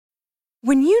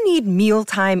When you need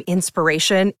mealtime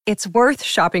inspiration, it's worth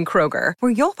shopping Kroger,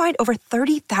 where you'll find over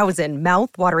 30,000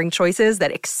 mouth-watering choices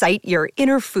that excite your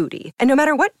inner foodie. And no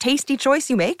matter what tasty choice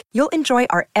you make, you'll enjoy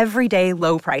our everyday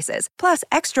low prices, plus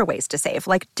extra ways to save,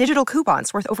 like digital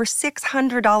coupons worth over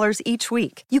 $600 each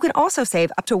week. You can also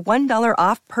save up to $1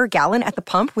 off per gallon at the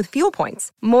pump with fuel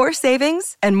points. More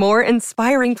savings and more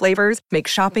inspiring flavors make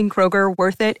shopping Kroger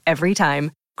worth it every time.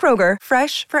 Kroger,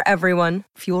 fresh for everyone.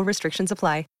 Fuel restrictions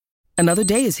apply. Another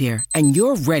day is here, and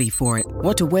you're ready for it.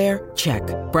 What to wear? Check.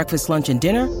 Breakfast, lunch, and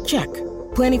dinner? Check.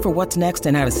 Planning for what's next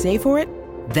and how to save for it?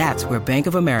 That's where Bank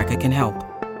of America can help.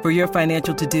 For your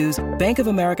financial to-dos, Bank of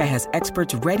America has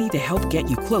experts ready to help get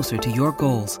you closer to your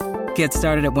goals. Get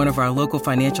started at one of our local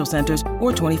financial centers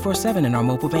or 24/7 in our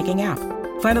mobile banking app.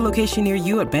 Find a location near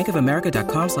you at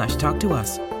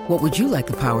bankofamerica.com/talktous. What would you like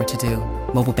the power to do?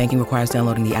 Mobile banking requires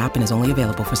downloading the app and is only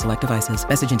available for select devices.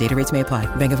 Message and data rates may apply.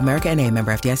 Bank of America N.A.,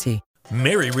 member FDIC.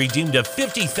 Mary redeemed a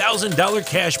 $50,000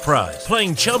 cash prize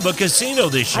playing Chumba Casino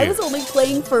this year. I was only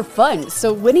playing for fun,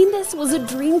 so winning this was a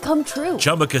dream come true.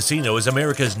 Chumba Casino is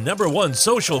America's #1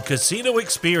 social casino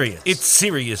experience. It's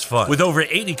serious fun. With over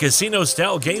 80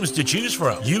 casino-style games to choose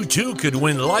from, you too could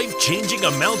win life-changing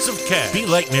amounts of cash. Be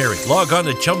like Mary. Log on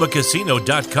to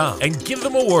ChumbaCasino.com and give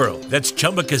them a whirl. That's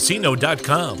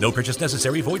ChumbaCasino.com. No purchase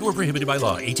necessary. Void where prohibited by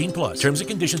law. 18+. Terms and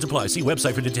conditions apply. See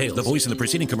website for details. The voice in the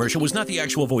preceding commercial was not the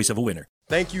actual voice of a winner.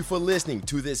 Thank you for listening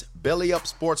to this Belly Up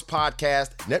Sports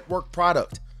Podcast Network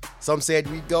product. Some said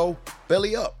we'd go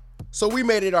belly up, so we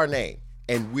made it our name,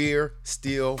 and we're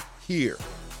still here.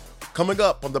 Coming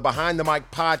up on the Behind the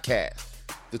Mic podcast,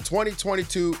 the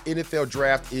 2022 NFL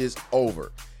Draft is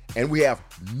over, and we have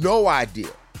no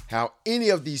idea how any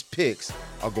of these picks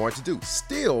are going to do.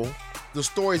 Still, the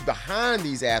stories behind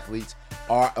these athletes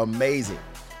are amazing.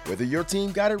 Whether your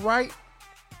team got it right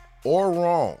or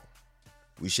wrong,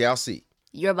 we shall see.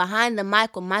 You're Behind the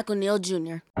Mic with Michael Neal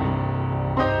Jr.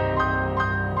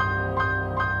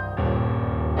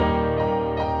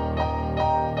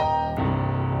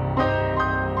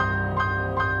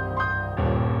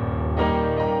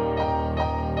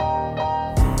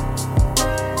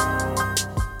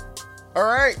 All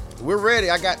right, we're ready.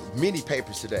 I got mini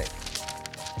papers today.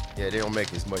 Yeah, they don't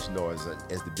make as much noise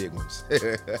as the big ones.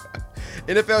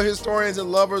 NFL historians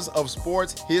and lovers of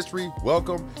sports history,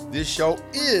 welcome. This show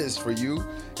is for you.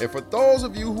 And for those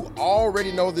of you who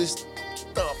already know this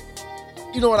stuff,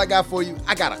 you know what I got for you?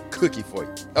 I got a cookie for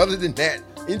you. Other than that,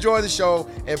 enjoy the show,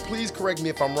 and please correct me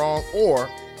if I'm wrong, or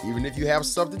even if you have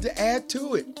something to add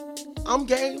to it. I'm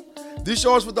game. This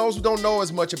show is for those who don't know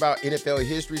as much about NFL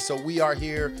history, so we are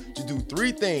here to do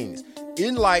 3 things: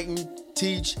 enlighten,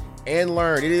 teach, and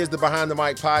learn. It is the Behind the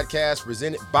Mic podcast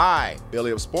presented by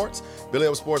Belly Up Sports, Belly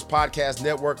Up Sports Podcast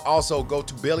Network. Also, go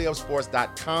to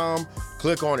bellyupsports.com,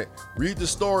 click on it, read the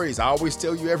stories. I always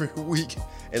tell you every week,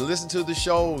 and listen to the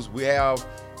shows. We have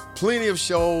plenty of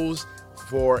shows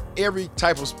for every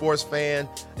type of sports fan.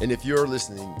 And if you're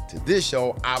listening to this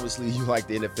show, obviously you like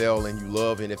the NFL and you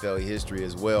love NFL history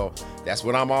as well. That's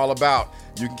what I'm all about.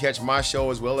 You can catch my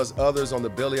show as well as others on the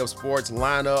Belly Up Sports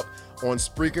lineup on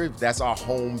Spreaker. That's our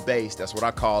home base. That's what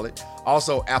I call it.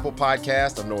 Also, Apple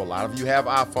Podcast. I know a lot of you have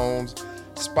iPhones.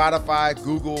 Spotify,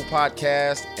 Google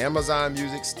Podcast, Amazon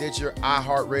Music, Stitcher,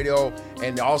 iHeartRadio,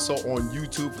 and also on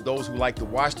YouTube for those who like to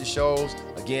watch the shows.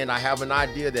 Again, I have an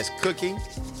idea that's cooking,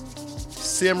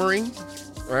 simmering,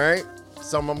 all right?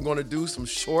 Some I'm going to do, some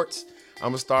shorts. I'm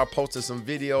going to start posting some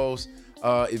videos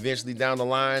eventually down the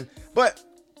line. But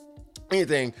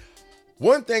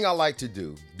one thing I like to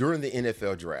do during the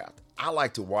NFL draft, I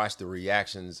like to watch the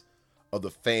reactions of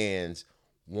the fans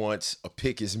once a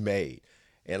pick is made.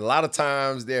 And a lot of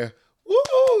times they're,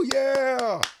 woo,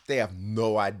 yeah. They have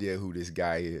no idea who this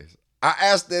guy is. I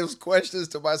ask those questions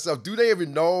to myself. Do they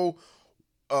even know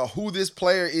who this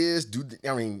player is?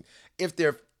 If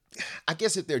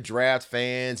they're draft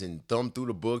fans and thumb through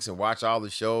the books and watch all the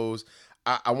shows,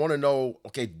 I want to know,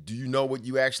 okay, do you know what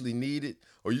you actually needed?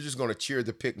 Or are you just going to cheer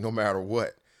the pick no matter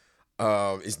what?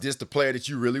 Is this the player that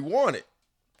you really wanted?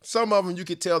 Some of them you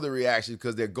could tell the reaction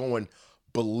because they're going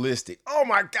ballistic. Oh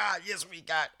my God, yes, we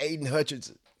got Aiden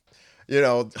Hutchinson.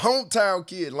 Hometown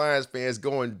kid, Lions fans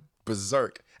going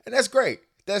berserk. And that's great.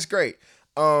 That's great.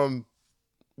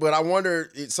 But I wonder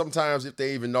sometimes if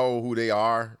they even know who they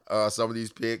are, some of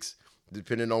these picks,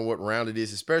 depending on what round it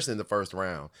is, especially in the first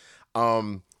round.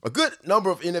 A good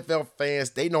number of NFL fans,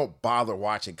 they don't bother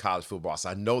watching college football, so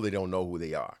I know they don't know who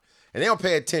they are. And they don't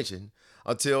pay attention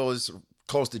until it's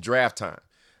close to draft time.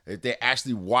 If they're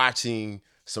actually watching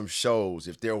some shows,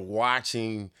 if they're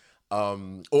watching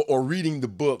or reading the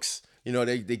books You know,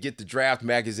 they get the draft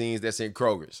magazines that's in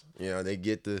Kroger's. You know, they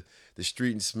get the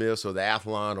Street and Smiths or the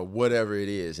Athlon or whatever it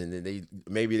is, and then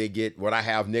maybe they get what I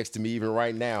have next to me even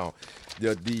right now,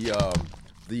 the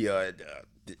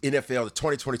NFL, the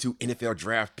 2022 NFL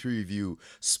Draft Preview,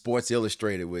 Sports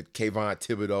Illustrated with Kayvon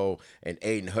Thibodeau and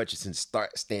Aiden Hutchinson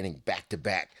standing back to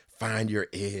back. Find your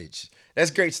edge.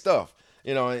 That's great stuff.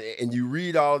 You know, and you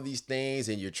read all of these things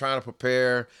and you're trying to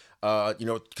prepare. You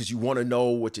know, because you want to know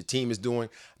what your team is doing.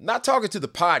 I'm not talking to the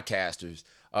podcasters,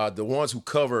 the ones who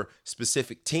cover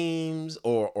specific teams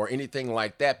or anything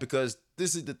like that, because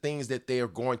this is the things that they are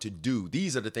going to do.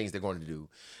 These are the things they're going to do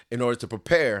in order to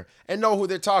prepare and know who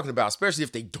they're talking about, especially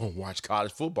if they don't watch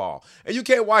college football. And you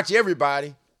can't watch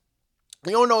everybody.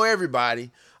 You don't know everybody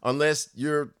unless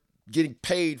you're getting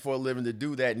paid for a living to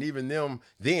do that. And even them,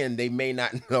 then they may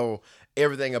not know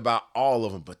everything about all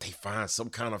of them, but they find some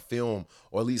kind of film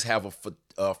or at least have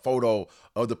a photo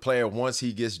of the player once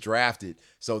he gets drafted.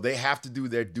 So they have to do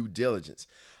their due diligence.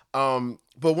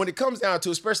 But when it comes down to,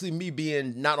 especially me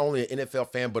being not only an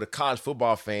NFL fan, but a college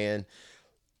football fan,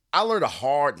 I learned a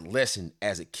hard lesson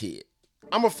as a kid.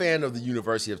 I'm a fan of the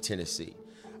University of Tennessee.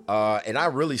 And I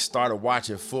really started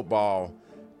watching football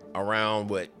around,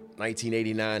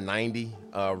 1989, 90,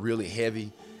 really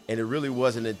heavy. And it really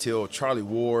wasn't until Charlie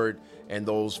Ward and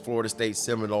those Florida State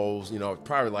Seminoles, you know,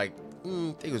 probably I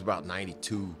think it was about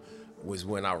 92 was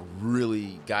when I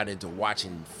really got into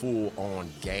watching full-on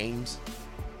games.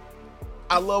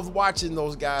 I loved watching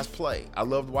those guys play. I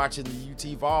loved watching the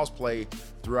UT Vols play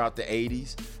throughout the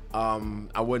 80s.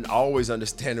 I wasn't always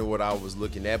understanding what I was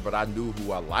looking at, but I knew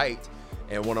who I liked.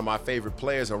 And one of my favorite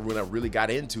players, when I really got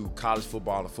into college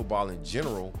football and football in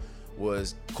general,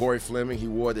 was Corey Fleming. He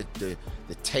wore the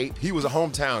tape. He was a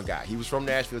hometown guy. He was from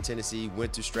Nashville, Tennessee,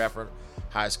 went to Stratford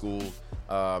High School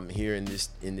here in this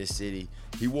city.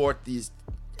 He wore the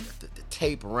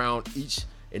tape around each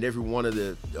and every one of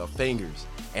the fingers.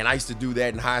 And I used to do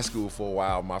that in high school for a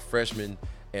while, my freshman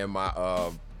and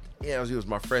it was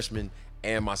my freshman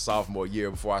and my sophomore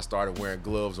year before I started wearing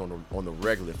gloves on the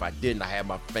regular. If I didn't, I had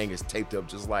my fingers taped up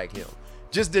just like him.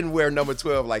 Just didn't wear number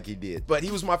 12 like he did. But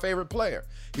he was my favorite player.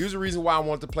 He was the reason why I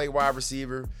wanted to play wide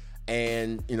receiver.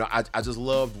 And, you know, I just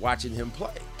loved watching him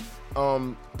play.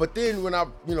 But then when I,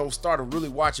 started really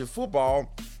watching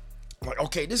football, I'm like,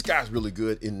 okay, this guy's really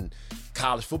good in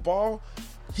college football.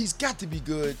 He's got to be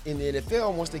good in the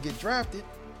NFL once they get drafted,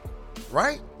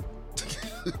 right?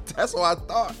 That's what I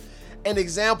thought. And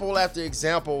example after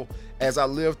example, as I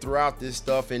lived throughout this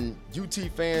stuff, and UT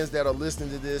fans that are listening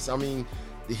to this, I mean,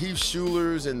 the Heath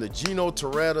Schulers and the Gino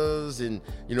Torettas and,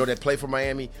 that play for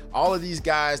Miami, all of these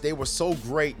guys, they were so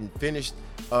great and finished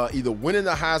either winning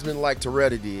the Heisman like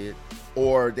Toretta did,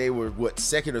 or they were,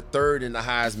 second or third in the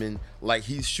Heisman like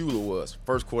Heath Shuler was.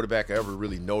 First quarterback I ever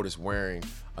really noticed wearing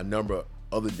a number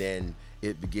other than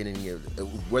it beginning,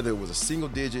 whether it was a single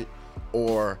digit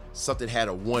or something had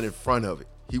a 1 in front of it.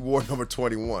 He wore number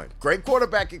 21. Great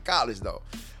quarterback in college, though.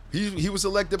 He was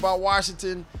selected by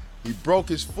Washington. He broke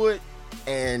his foot,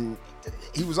 and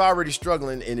he was already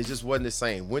struggling, and it just wasn't the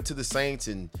same. Went to the Saints,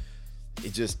 and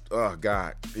it just, oh,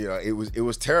 God. It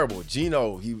was terrible.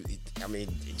 Gino,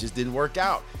 it just didn't work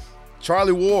out.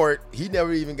 Charlie Ward, he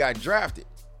never even got drafted.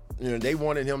 They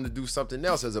wanted him to do something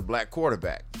else as a black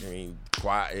quarterback.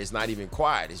 Quiet. It's not even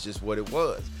quiet. It's just what it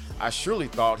was. I surely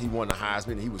thought he won the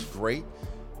Heisman. He was great.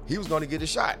 He was going to get a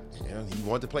shot. He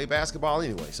wanted to play basketball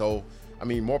anyway. So,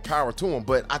 more power to him.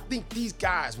 But I think these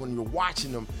guys, when you're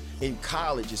watching them in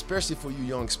college, especially for you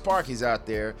young Sparkies out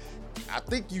there, I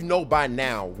think by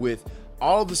now with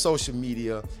all of the social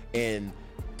media and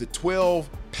the 12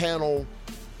 panel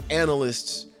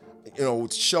analysts,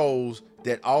 shows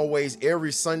that always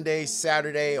every Sunday,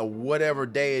 Saturday, or whatever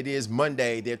day it is,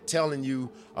 Monday, they're telling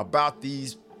you about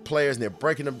these players and they're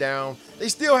breaking them down. They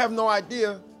still have no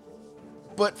idea.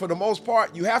 But for the most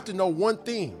part, you have to know one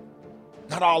thing.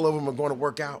 Not all of them are going to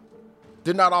work out.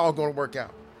 They're not all going to work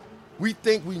out. We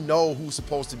think we know who's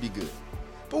supposed to be good,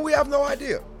 but we have no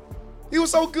idea. He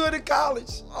was so good in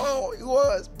college. Oh, he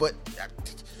was. But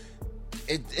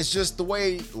it's just the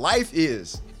way life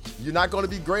is. You're not going to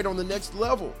be great on the next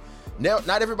level. Now,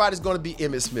 not everybody's going to be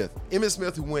Emmitt Smith. Emmitt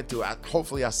Smith, who went to,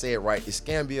 hopefully I say it right,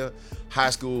 Escambia High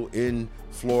School in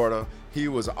Florida. He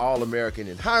was an All-American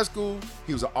in high school.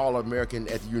 He was an All-American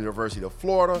at the University of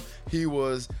Florida. He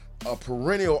was a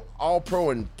perennial All-Pro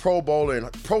and Pro Bowler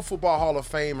and Pro Football Hall of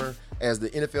Famer as the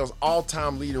NFL's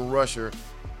all-time leading rusher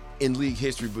in league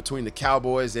history between the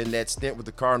Cowboys and that stint with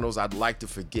the Cardinals. I'd like to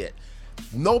forget.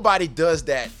 Nobody does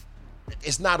that.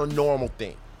 It's not a normal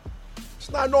thing.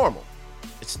 It's not normal.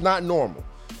 It's not normal.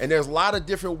 And there's a lot of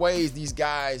different ways these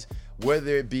guys,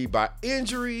 whether it be by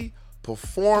injury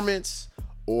performance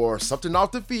or something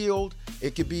off the field.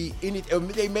 It could be any.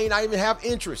 They may not even have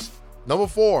interest. Number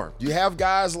 4, you have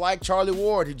guys like Charlie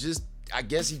Ward. I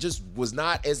guess he just was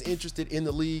not as interested in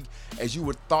the league as you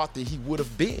would thought that he would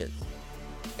have been.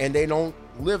 And they don't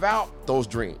live out those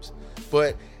dreams.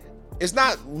 But it's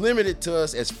not limited to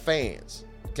us as fans,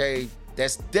 okay?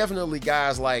 That's definitely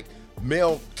guys like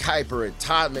Mel Kiper and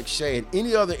Todd McShay and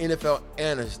any other NFL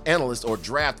analyst or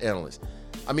draft analyst.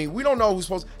 I mean, we don't know who's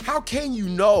supposed to. How can you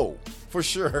know for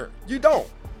sure? You don't.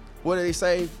 What do they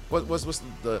say? What's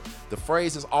the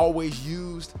phrase that's always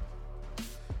used?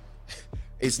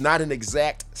 It's not an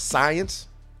exact science.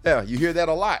 Yeah, you hear that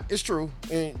a lot. It's true,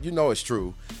 and you know it's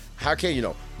true. How can you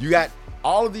know? You got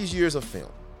all of these years of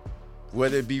film,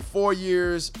 whether it be 4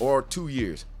 years or 2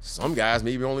 years. Some guys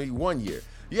maybe only 1 year.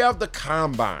 You have the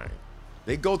combine.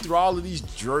 They go through all of these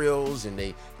drills, and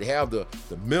they have the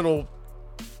mental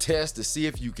test to see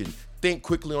if you can think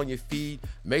quickly on your feet.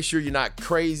 Make sure you're not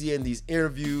crazy in these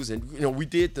interviews. And we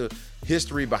did the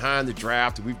history behind the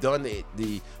draft. We've done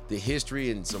the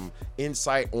history and some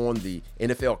insight on the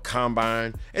NFL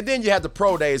Combine. And then you have the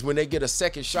pro days when they get a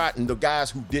second shot, and the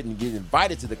guys who didn't get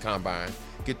invited to the Combine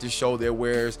get to show their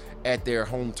wares at their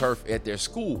home turf at their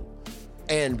school.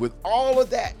 And with all of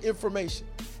that information,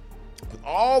 with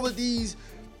all of these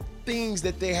things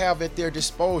that they have at their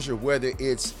disposal, whether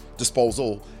it's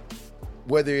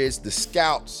the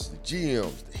scouts, the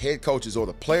GMs, the head coaches, or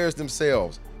the players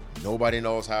themselves, nobody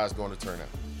knows how it's going to turn out.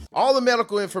 All the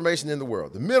medical information in the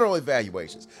world, the mental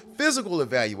evaluations, physical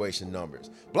evaluation numbers,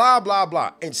 blah, blah,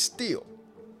 blah. And still,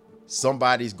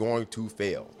 somebody's going to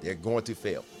fail. They're going to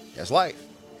fail. That's life.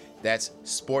 That's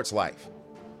sports life.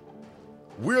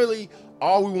 Really,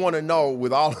 all we want to know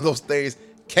with all of those things,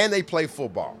 can they play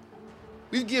football?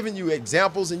 We've given you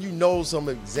examples, and you know some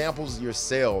examples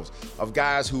yourselves of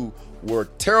guys who were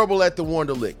terrible at the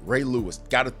Wonderlic. Ray Lewis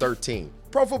got a 13.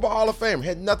 Pro Football Hall of Fame,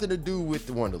 had nothing to do with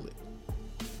the Wonderlic.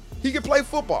 He could play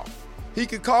football. He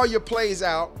could call your plays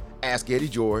out, ask Eddie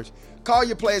George, call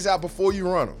your plays out before you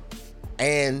run them.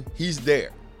 And he's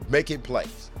there, making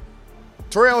plays.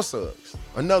 Terrell Suggs,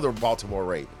 another Baltimore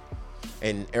Raven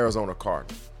and Arizona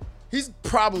Cardinal. He's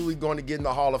probably going to get in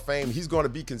the Hall of Fame. He's going to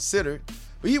be considered,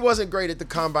 but he wasn't great at the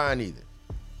Combine either.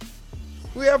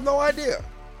 We have no idea.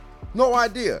 No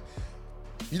idea.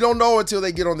 You don't know until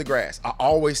they get on the grass. I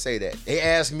always say that. They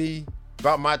ask me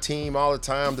about my team all the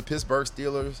time, the Pittsburgh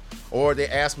Steelers, or they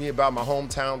ask me about my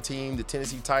hometown team, the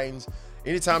Tennessee Titans.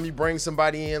 Anytime you bring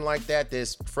somebody in like that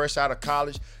that's fresh out of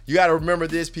college, you got to remember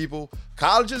this, people.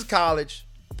 College is college.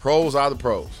 Pros are the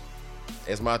pros.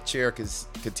 As my chair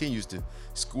continues to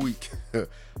squeak.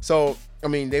 So, I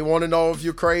mean, they want to know if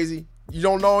you're crazy. You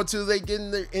don't know until they get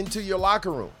into your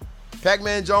locker room.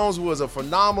 Pac-Man Jones was a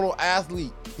phenomenal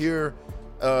athlete here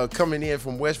coming in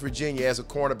from West Virginia as a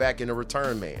cornerback and a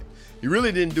return man. He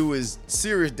really didn't do his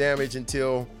serious damage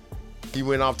until he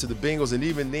went off to the Bengals, and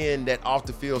even then, that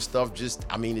off-the-field stuff it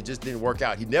just didn't work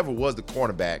out. He never was the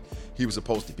cornerback he was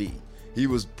supposed to be. He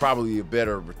was probably a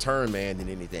better return man than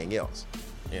anything else.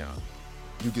 Yeah,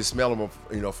 you could smell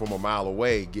him, from a mile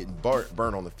away getting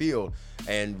burnt on the field,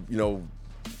 and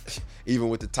even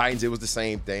with the Titans, it was the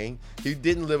same thing. He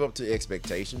didn't live up to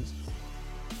expectations.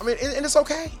 I mean, and it's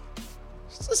okay.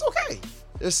 It's okay.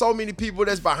 There's so many people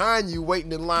that's behind you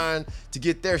waiting in line to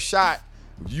get their shot.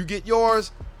 You get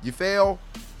yours, you fail,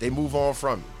 they move on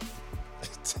from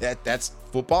you. That's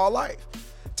football life.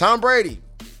 Tom Brady.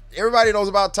 Everybody knows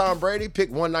about Tom Brady. Pick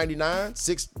 199,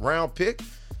 6th round pick.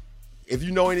 If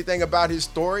you know anything about his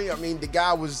story, the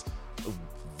guy was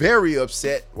very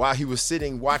upset while he was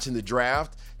sitting watching the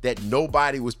draft that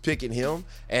nobody was picking him,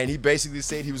 and he basically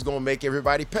said he was going to make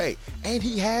everybody pay. And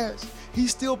he has.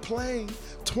 He's still playing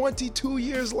 22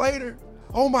 years later.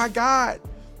 Oh my God.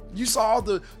 You saw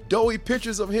the doughy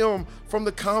pictures of him from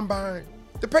the Combine.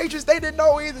 The Patriots, they didn't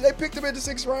know either. They picked him in the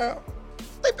 6th round.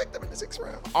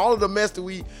 All of the mess that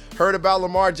we heard about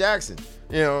Lamar Jackson,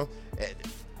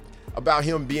 about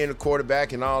him being a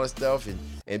quarterback and all that stuff,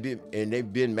 and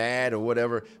they've been mad or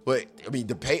whatever. But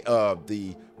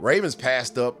the Ravens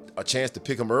passed up a chance to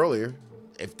pick him earlier.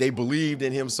 If they believed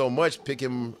in him so much, pick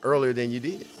him earlier than you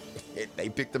did. They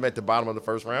picked him at the bottom of the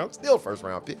 1st round, still 1st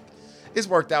round pick. It's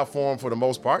worked out for him for the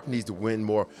most part. He needs to win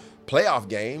more playoff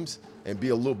games and be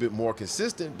a little bit more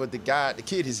consistent. But the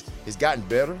kid has gotten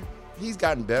better. He's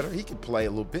gotten better. He can play a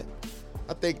little bit.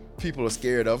 I think people are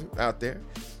scared of him out there.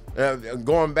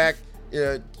 Going back,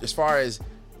 as far as,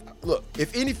 look,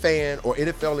 if any fan or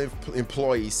NFL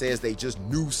employee says they just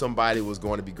knew somebody was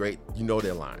going to be great,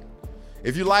 they're lying.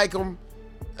 If you like them,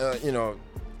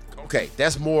 okay,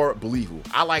 that's more believable.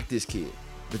 I like this kid,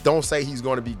 but don't say he's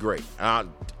going to be great.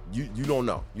 You don't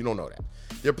know. You don't know that.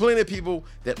 There are plenty of people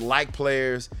that like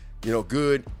players,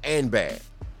 good and bad.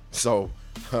 So,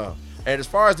 and as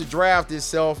far as the draft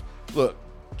itself, look,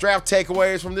 draft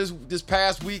takeaways from this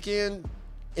past weekend,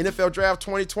 NFL Draft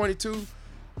 2022.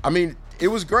 I mean, it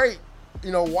was great.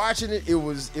 Watching it, it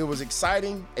was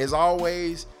exciting as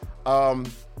always.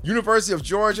 University of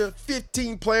Georgia,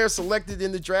 15 players selected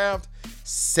in the draft,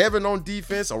 7 on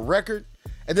defense, a record.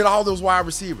 And then all those wide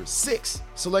receivers, 6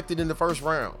 selected in the first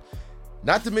round.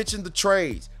 Not to mention the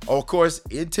trades. Of course,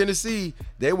 in Tennessee,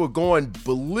 they were going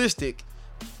ballistic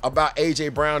about A.J.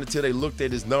 Brown until they looked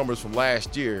at his numbers from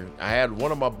last year. I had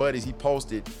one of my buddies, he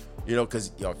posted,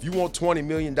 because if you want $20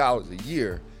 million a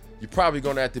year, you're probably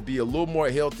going to have to be a little more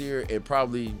healthier and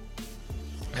probably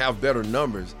have better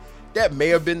numbers. That may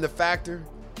have been the factor.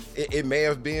 It may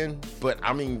have been, but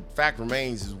I mean, fact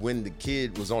remains is when the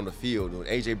kid was on the field, when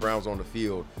A.J. Brown was on the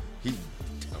field, he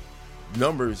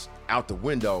numbers out the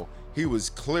window. He was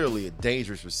clearly a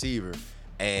dangerous receiver,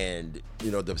 and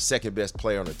the second best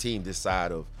player on the team this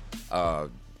side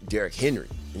of Derrick Henry.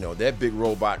 That big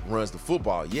robot runs the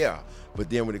football, yeah, but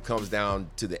then when it comes down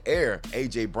to the air,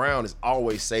 A.J. Brown is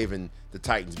always saving the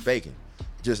Titans bacon.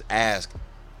 Just ask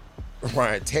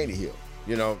Ryan Tannehill.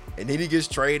 And then he gets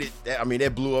traded. I mean,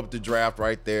 that blew up the draft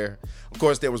right there. Of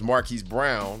course, there was Marquise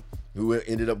Brown, who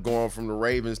ended up going from the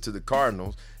Ravens to the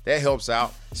Cardinals. That helps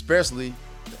out, especially,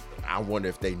 I wonder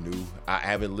if they knew. I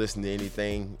haven't listened to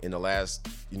anything in the last,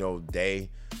 day,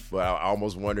 but I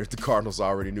almost wonder if the Cardinals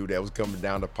already knew that was coming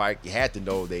down the pike. You had to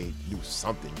know they knew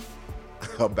something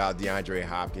about DeAndre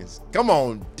Hopkins. Come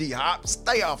on, D-Hop,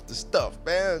 stay off the stuff,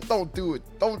 man. Don't do it.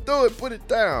 Don't do it. Put it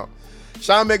down.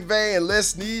 Sean McVay and Les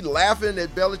Snead laughing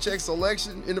at Belichick's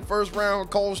selection in the first round.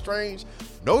 Cole Strange,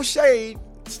 no shade,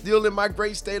 still in my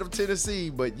great state of Tennessee,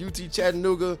 but UT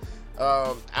Chattanooga,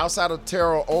 outside of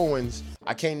Terrell Owens,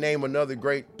 I can't name another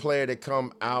great player that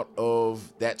come out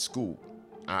of that school.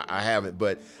 I haven't,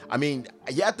 but I mean,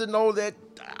 you have to know that.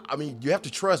 I mean, you have to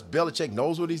trust Belichick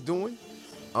knows what he's doing.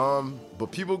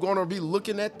 But people are going to be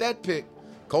looking at that pick.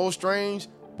 Cole Strange,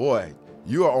 boy,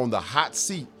 you are on the hot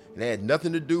seat. And it had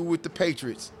nothing to do with the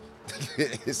Patriots.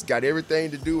 It's got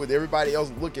everything to do with everybody else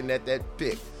looking at that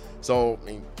pick. So, I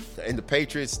mean, and the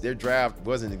Patriots, their draft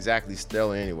wasn't exactly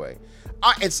stellar anyway.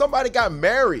 And somebody got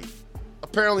married,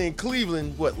 apparently in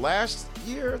Cleveland, last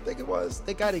year, I think it was?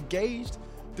 They got engaged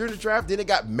during the draft, then they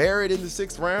got married in the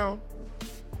 6th round.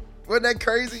 Wasn't that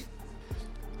crazy?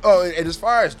 Oh, and as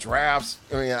far as drafts,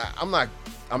 I mean,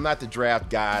 I'm not the draft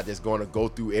guy that's going to go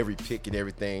through every pick and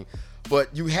everything,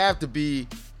 but you have to be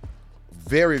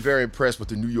very, very impressed with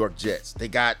the New York Jets. They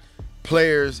got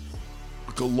players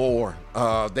galore.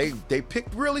 They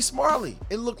picked really smartly.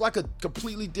 It looked like a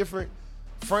completely different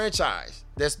franchise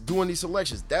that's doing these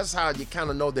selections. That's how you kind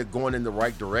of know they're going in the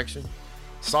right direction.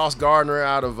 Sauce Gardner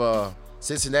out of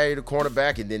Cincinnati, the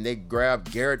cornerback, and then they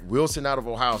grabbed Garrett Wilson out of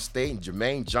Ohio State and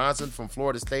Jermaine Johnson from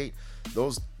Florida State.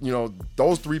 Those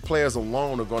 3 players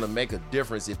alone are going to make a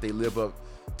difference if they live up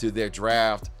to their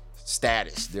draft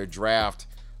status, their draft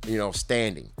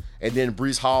standing. And then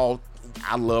Breece Hall,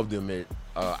 I loved him at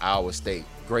Iowa State.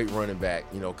 Great running back,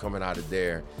 coming out of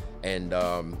there. And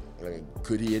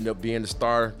could he end up being the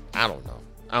starter? I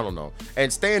don't know.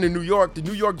 And staying in New York, the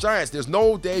New York Giants, there's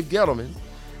no Dave Gettleman.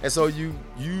 And so you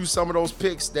use some of those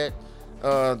picks that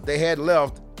they had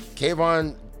left.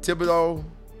 Kayvon Thibodeau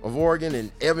of Oregon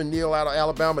and Evan Neal out of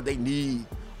Alabama. They need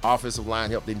offensive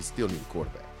line help. They still need a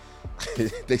quarterback.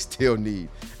 They still need.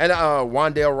 And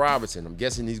Wan'Dale Robinson, I'm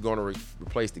guessing he's going to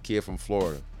replace the kid from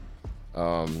Florida.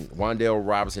 Wan'Dale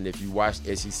Robinson, if you watch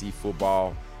SEC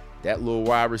football, that little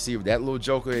wide receiver, that little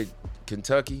joker at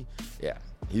Kentucky, yeah,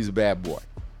 he's a bad boy.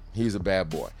 He's a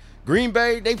bad boy. Green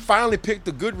Bay, they finally picked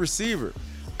a good receiver.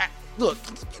 Look,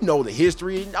 you know the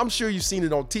history. I'm sure you've seen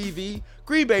it on TV.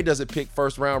 Green Bay doesn't pick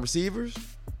first-round receivers.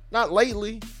 Not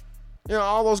lately.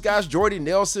 All those guys, Jordy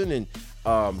Nelson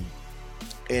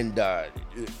and I'm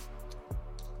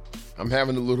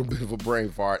having a little bit of a brain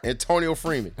fart. Antonio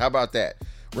Freeman, how about that?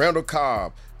 Randall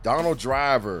Cobb, Donald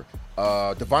Driver,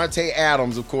 Devontae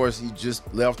Adams, of course, he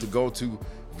just left to go to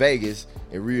Vegas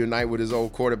and reunite with his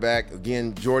old quarterback.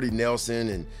 Again, Jordy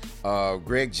Nelson and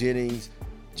Greg Jennings,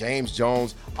 James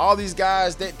Jones. All these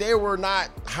guys, they were not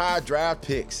high draft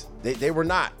picks. They were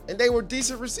not. And they were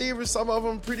decent receivers, some of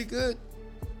them pretty good.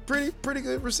 Pretty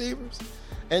good receivers.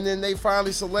 And then they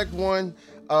finally select one,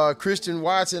 Christian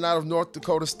Watson out of North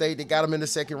Dakota State. They got him in the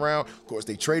 2nd round. Of course,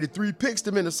 they traded 3 picks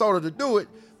to Minnesota to do it,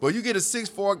 but you get a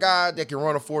 6'4" guy that can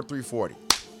run a 4.3 40.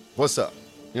 What's up?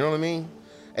 You know what I mean?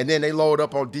 And then they load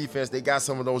up on defense. They got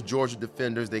some of those Georgia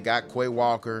defenders. They got Quay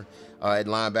Walker at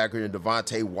linebacker and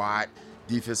Devontae Watt.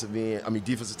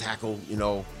 defensive tackle,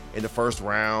 in the first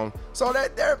round. So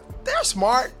that they're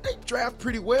smart. They draft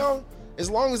pretty well. As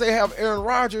long as they have Aaron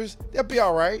Rodgers, they'll be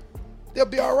all right.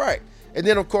 And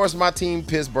then, of course, my team,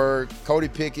 Pittsburgh, Cody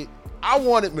Pickett. I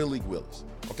wanted Malik Willis.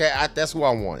 Okay, that's who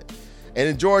I wanted. And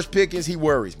then George Pickens, he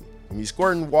worries me. He's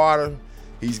squirting water.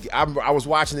 I was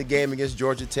watching the game against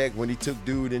Georgia Tech when he took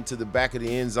dude into the back of the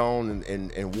end zone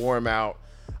and wore him out.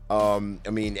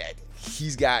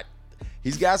 He's got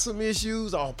some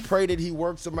issues. I'll pray that he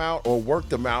worked them out,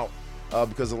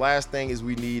 because the last thing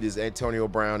we need is Antonio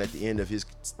Brown at the end of his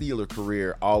Steeler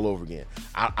career all over again.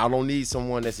 I don't need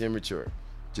someone that's immature.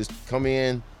 Just come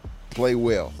in, play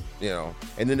well,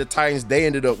 And then the Titans, they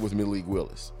ended up with Malik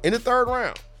Willis in the third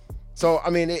round. So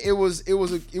it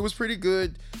was pretty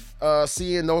good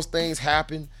seeing those things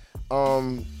happen.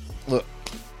 Look,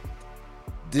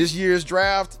 this year's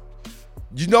draft,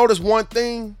 you notice one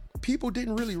thing: people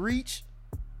didn't really reach.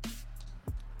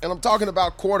 And I'm talking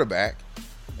about quarterback.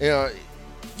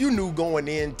 You knew going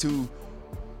into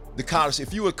the college,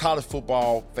 if you were a college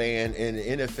football fan and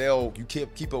the NFL, you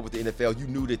keep up with the NFL, you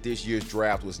knew that this year's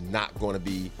draft was not going to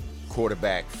be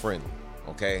quarterback friendly.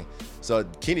 Okay, so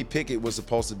Kenny Pickett was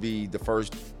supposed to be the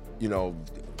first,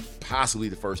 possibly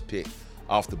the first pick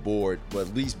off the board, but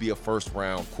at least be a first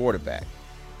round quarterback.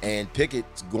 And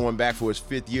Pickett's going back for his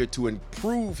fifth year to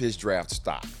improve his draft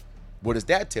stock. What does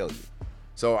that tell you?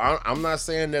 So I'm not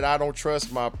saying that I don't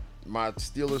trust my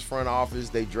Steelers front office.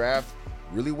 They draft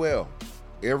really well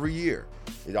every year.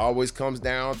 It always comes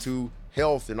down to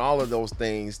health and all of those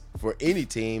things for any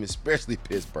team, especially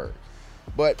Pittsburgh.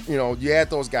 But, you add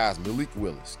those guys: Malik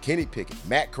Willis, Kenny Pickett,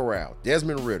 Matt Corral,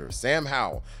 Desmond Ridder, Sam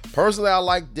Howell. Personally, I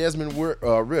like Desmond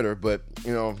Ridder, but,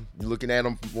 you're looking at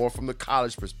him more from the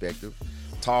college perspective.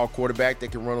 Tall quarterback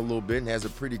that can run a little bit and has a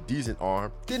pretty decent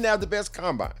arm. Didn't have the best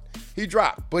combine. He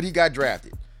dropped, but he got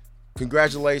drafted.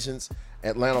 Congratulations,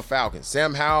 Atlanta Falcons.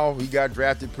 Sam Howell, he got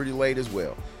drafted pretty late as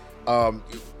well.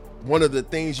 One of the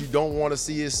things you don't want to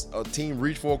see is a team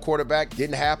reach for a quarterback.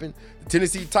 Didn't happen. The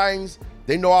Tennessee Titans,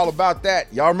 they know all about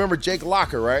that. Y'all remember Jake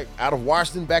Locker, right? Out of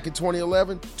Washington back in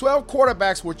 2011. 12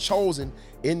 quarterbacks were chosen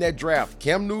in that draft.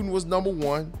 Cam Newton was number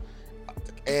 1.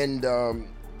 And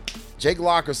Jake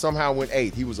Locker somehow went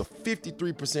 8th. He was a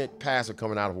 53% passer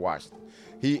coming out of Washington.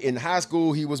 In high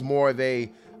school, he was more of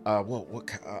a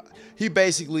he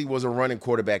basically was a running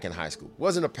quarterback in high school.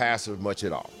 Wasn't a passer much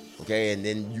at all. Okay, and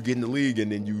then you get in the league,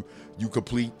 and then you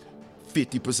complete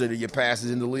 50% of your passes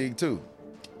in the league too.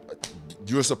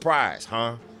 You're surprised,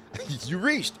 huh? You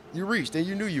reached, and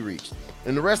you knew you reached.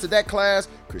 And the rest of that class: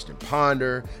 Christian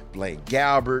Ponder, Blaine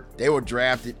Gabbert, they were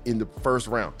drafted in the first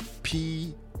round.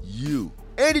 PU.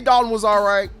 Andy Dalton was all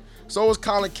right. So was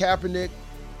Colin Kaepernick.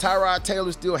 Tyrod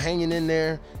Taylor still hanging in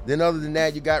there. Then other than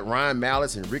that, you got Ryan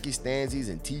Mallett and Ricky Stanzies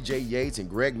and TJ Yates and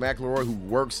Greg McElroy, who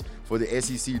works for the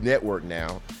SEC network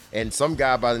now, and some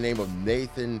guy by the name of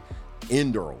Nathan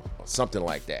Enderle, or something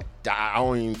like that. I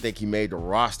don't even think he made the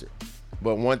roster.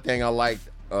 But one thing I liked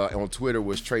on Twitter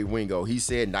was Trey Wingo. He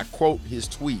said, and I quote his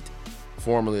tweet,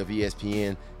 formerly of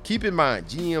ESPN, "Keep in mind,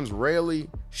 GMs rarely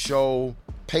show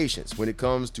patience when it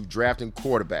comes to drafting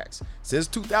quarterbacks. Since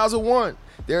 2001,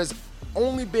 there's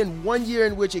only been 1 year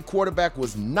in which a quarterback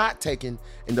was not taken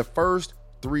in the first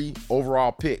 3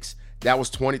 overall picks. That was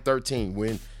 2013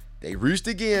 when they reached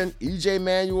again. EJ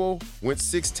Manuel went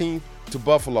 16th to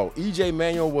Buffalo. EJ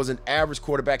Manuel was an average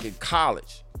quarterback in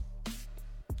college.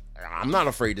 I'm not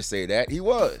afraid to say that. He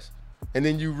was. And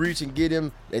then you reach and get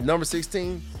him at number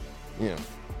 16. You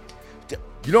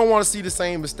don't want to see the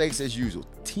same mistakes as usual.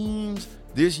 Teams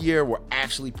this year were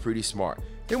actually pretty smart.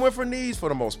 They went for needs for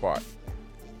the most part.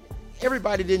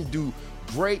 Everybody didn't do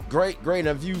great. And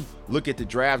if you look at the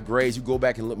draft grades, you go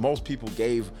back and look, most people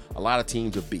gave a lot of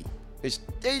teams a B.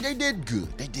 They did good.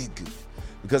 They did good.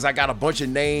 Because I got a bunch of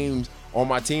names on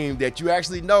my team that you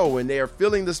actually know, and they are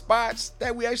filling the spots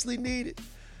that we actually needed.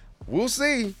 We'll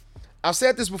see. I've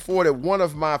said this before that one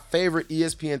of my favorite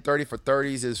ESPN 30 for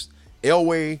 30s is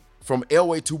Elway, From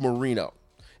Elway to Marino.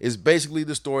 It's basically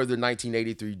the story of the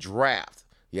 1983 draft.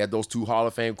 You had those 2 Hall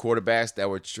of Fame quarterbacks that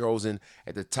were chosen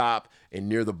at the top and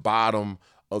near the bottom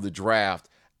of the draft.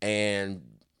 And,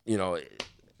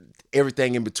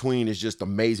 everything in between is just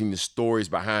amazing, the stories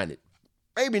behind it.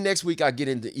 Maybe next week I'll get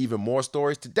into even more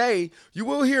stories. Today, you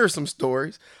will hear some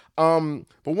stories. But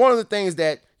one of the things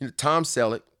that Tom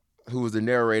Selleck, who was the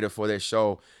narrator for that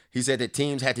show, he said that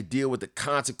teams had to deal with the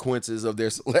consequences of their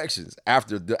selections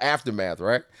after the aftermath,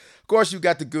 right? Of course, you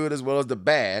got the good as well as the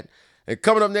bad. And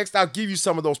coming up next, I'll give you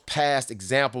some of those past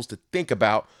examples to think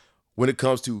about when it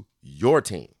comes to your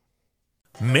team.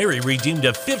 Mary redeemed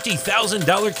a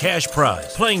 $50,000 cash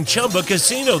prize playing Chumba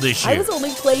Casino this year. I was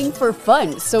only playing for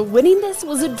fun, so winning this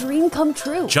was a dream come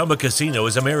true. Chumba Casino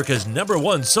is America's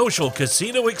 #1 social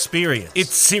casino experience.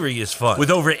 It's serious fun. With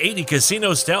over 80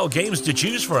 casino-style games to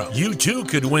choose from, you too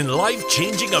could win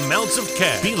life-changing amounts of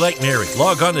cash. Be like Mary.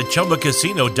 Log on to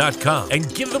ChumbaCasino.com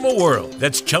and give them a whirl.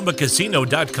 That's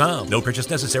ChumbaCasino.com. No purchase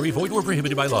necessary. Void where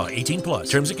prohibited by law. 18+.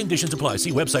 Terms and conditions apply.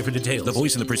 See website for details. The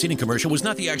voice in the preceding commercial was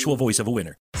not the actual voice of a winner.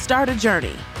 Start a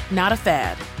journey, not a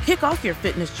fad. Kick off your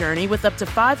fitness journey with up to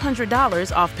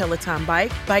 $500 off Peloton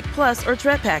Bike, Bike Plus, or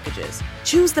Tread packages.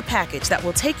 Choose the package that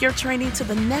will take your training to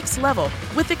the next level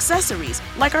with accessories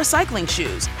like our cycling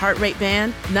shoes, heart rate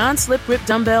band, non-slip grip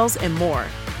dumbbells, and more.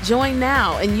 Join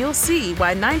now and you'll see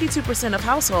why 92% of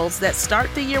households that start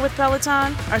the year with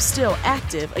Peloton are still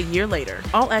active a year later.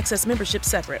 All access membership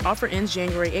separate. Offer ends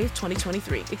January 8th,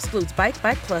 2023. Excludes Bike,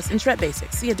 Bike Plus, and Tread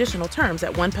Basics. See additional terms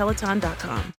at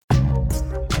onepeloton.com.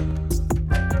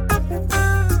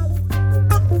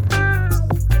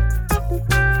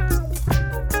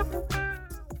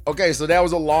 Okay, so that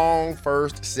was a long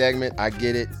first segment. I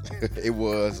get it. It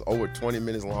was over 20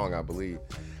 minutes long, I believe.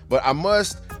 But I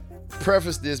must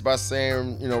preface this by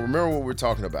saying, remember what we're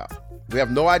talking about. We have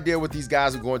no idea what these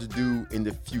guys are going to do in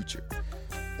the future.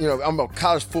 I'm a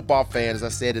college football fan, as I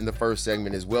said in the first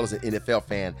segment, as well as an NFL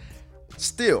fan.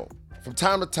 Still, from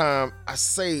time to time, I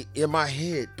say in my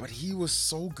head, but he was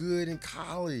so good in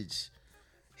college.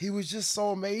 He was just so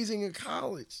amazing in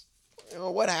college.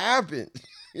 What happened?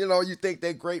 You think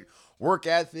that great work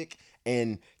ethic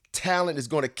and talent is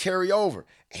going to carry over,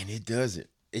 and it doesn't.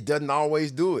 It doesn't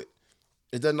always do it.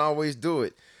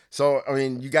 So,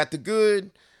 you got the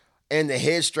good and the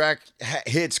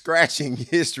head-scratching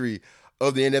history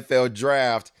of the NFL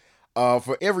draft.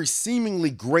 For every seemingly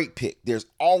great pick, there's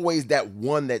always that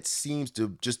one that seems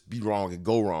to just be wrong and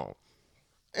go wrong.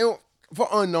 And for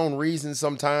unknown reasons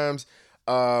sometimes,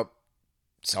 some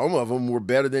of them were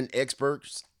better than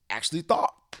experts actually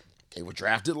thought. They were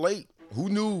drafted late. Who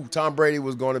knew Tom Brady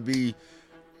was going to be,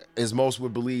 as most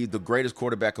would believe, the greatest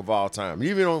quarterback of all time?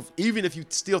 Even if you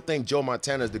still think Joe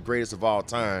Montana is the greatest of all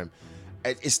time,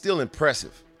 it's still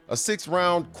impressive. A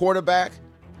 6th-round quarterback,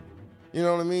 you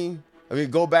know what I mean?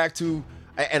 Go back to,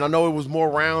 and I know it was more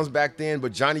rounds back then,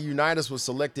 but Johnny Unitas was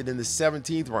selected in the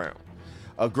 17th round.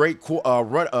 A great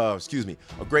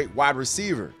wide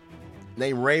receiver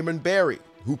named Raymond Berry,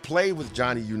 who played with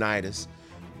Johnny Unitas,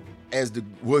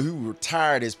 who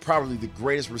retired as probably the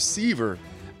greatest receiver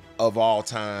of all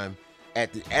time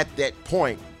at that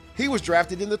point. He was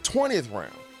drafted in the 20th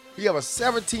round. You have a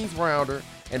 17th rounder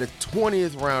and a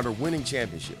 20th rounder winning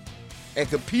championship and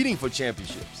competing for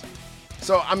championships.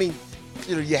 So,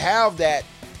 you have that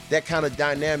kind of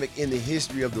dynamic in the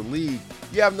history of the league.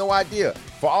 You have no idea.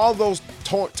 For all those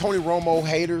Tony Romo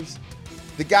haters,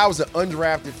 the guy was an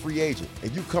undrafted free agent,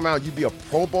 and you come out, you be a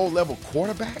Pro Bowl level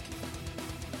quarterback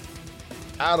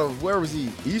out of, where was he?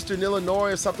 Eastern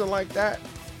Illinois or something like that?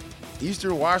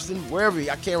 Eastern Washington, wherever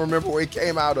I can't remember where he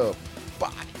came out of.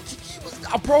 But he was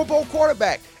a Pro Bowl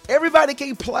quarterback. Everybody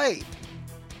can play.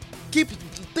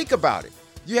 Think about it.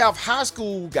 You have high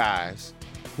school guys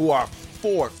who are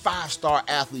 4- and 5-star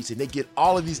athletes, and they get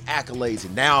all of these accolades,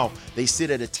 and now they sit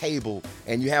at a table,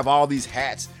 and you have all these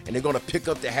hats, and they're going to pick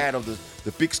up the hat of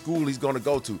the big school he's going to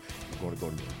go to. I'm going to go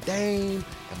to Notre Dame.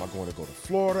 Am I going to go to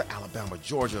Florida, Alabama,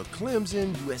 Georgia,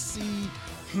 Clemson, USC?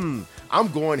 I'm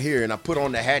going here, and I put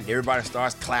on the hat, and everybody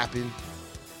starts clapping.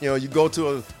 You go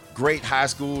to a great high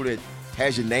school that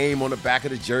has your name on the back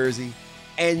of the jersey,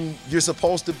 and you're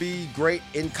supposed to be great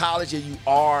in college, and you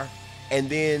are, and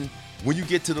then when you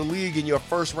get to the league in your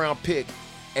 1st-round pick,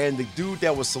 and the dude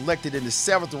that was selected in the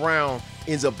 7th round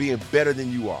ends up being better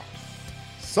than you are.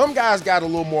 Some guys got a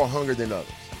little more hunger than others.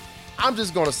 I'm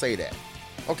just going to say that,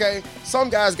 okay?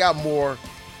 Some guys got more.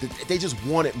 They just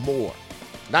wanted more.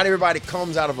 Not everybody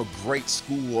comes out of a great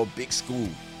school or big school.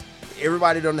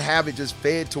 Everybody doesn't have it just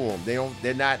fed to them.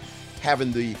 They're not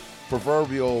having the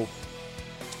proverbial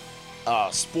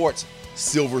sports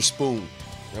silver spoon.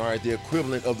 All right, the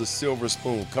equivalent of the silver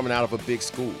spoon coming out of a big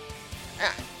school.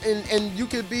 And you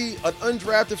could be an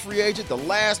undrafted free agent, the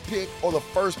last pick or the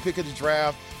first pick of the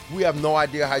draft. We have no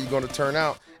idea how you're going to turn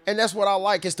out. And that's what I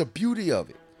like. It's the beauty of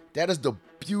it. That is the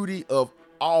beauty of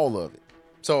all of it.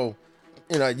 So,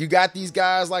 you got these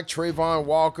guys like Trayvon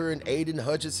Walker and Aiden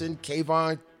Hutchinson,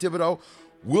 Kayvon Thibodeau.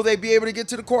 Will they be able to get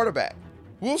to the quarterback?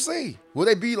 We'll see. Will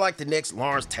they be like the next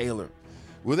Lawrence Taylor?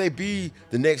 Will they be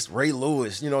the next Ray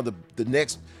Lewis? The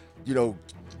next,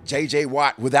 J.J.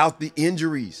 Watt without the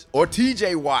injuries? Or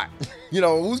T.J. Watt?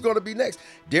 Who's going to be next?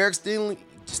 Derek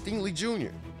Stingley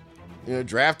Jr.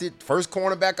 drafted first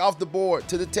cornerback off the board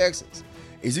to the Texans.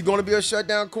 Is he going to be a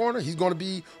shutdown corner? He's going to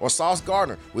be, or Sauce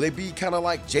Gardner. Will they be kind of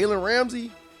like Jalen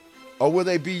Ramsey? Or will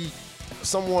they be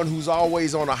someone who's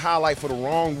always on a highlight for the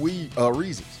wrong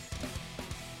reasons?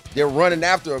 They're running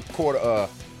after a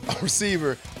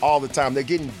receiver all the time. They're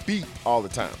getting beat all the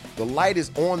time. The light is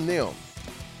on them.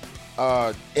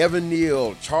 Evan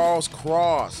Neal, Charles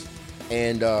Cross,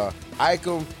 and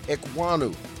Ikem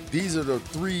Ekwonu. These are the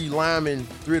three of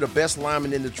the best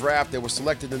linemen in the draft that were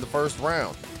selected in the first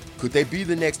round. Could they be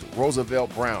the next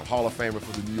Roosevelt Brown, Hall of Famer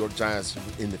for the New York Giants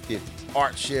in the 50s?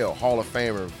 Art Shell, Hall of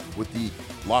Famer with the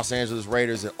Los Angeles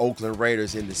Raiders and Oakland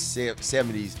Raiders in the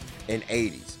 70s and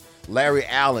 80s. Larry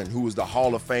Allen, who was the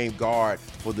Hall of Fame guard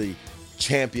for the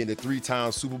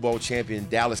three-time Super Bowl champion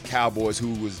Dallas Cowboys,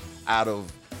 who was out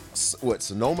of,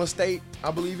 Sonoma State,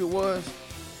 I believe it was.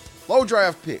 Low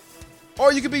draft pick.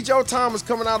 Or you could be Joe Thomas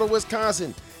coming out of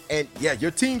Wisconsin. And yeah,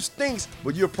 your team stinks,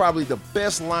 but you're probably the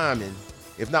best lineman,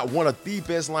 if not one of the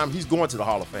best linemen. He's going to the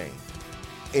Hall of Fame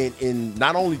in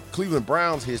not only Cleveland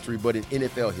Browns history, but in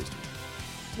NFL history.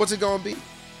 What's it going to be?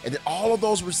 And then all of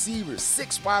those receivers,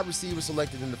 6 wide receivers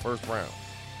selected in the first round.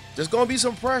 There's going to be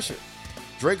some pressure.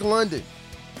 Drake London.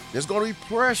 There's going to be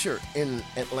pressure in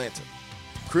Atlanta.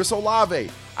 Chris Olave.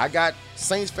 I got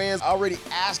Saints fans already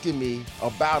asking me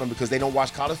about him because they don't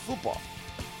watch college football.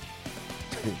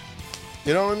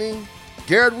 You know what I mean?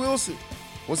 Garrett Wilson.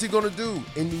 What's he going to do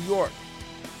in New York?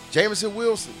 Jameson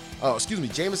Williams.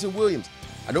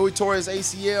 I know he tore his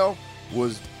ACL,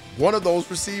 was one of those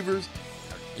receivers.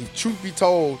 Truth be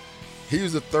told, he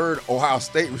was the third Ohio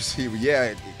State receiver.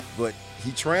 Yeah, but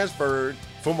he transferred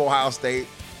from Ohio State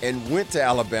and went to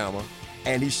Alabama,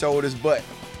 and he showed his butt.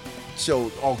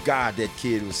 Showed, oh God, that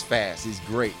kid was fast. He's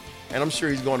great. And I'm sure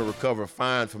he's going to recover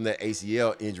fine from that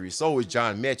ACL injury. So is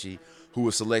John Mechie, who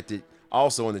was selected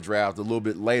also in the draft a little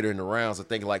bit later in the rounds. I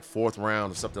think like 4th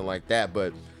round or something like that.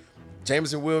 But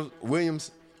Jameson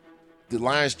Williams, the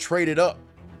Lions traded up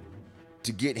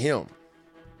to get him.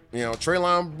 You know,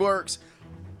 Treylon Burks,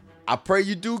 I pray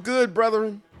you do good,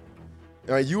 brethren.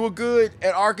 You were good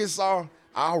at Arkansas.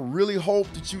 I really hope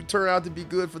that you turn out to be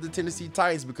good for the Tennessee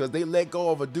Titans because they let go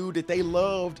of a dude that they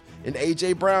loved in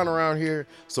A.J. Brown around here.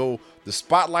 So the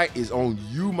spotlight is on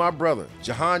you, my brother.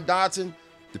 Jahan Dotson,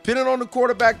 depending on the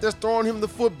quarterback that's throwing him the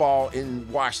football in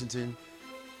Washington,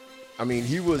 I mean,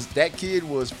 that kid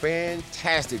was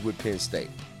fantastic with Penn State.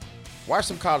 Watch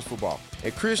some college football.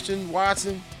 And Christian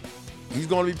Watson, he's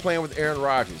going to be playing with Aaron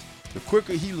Rodgers. The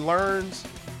quicker he learns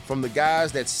from the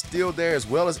guys that's still there as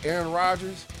well as Aaron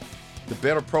Rodgers, the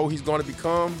better pro he's going to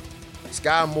become.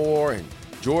 Sky Moore and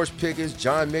George Pickens,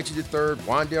 John Mechie III,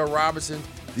 Wan'Dale Robinson.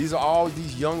 These are all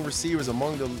these young receivers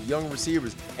among the young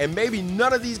receivers. And maybe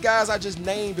none of these guys I just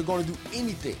named are going to do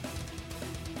anything.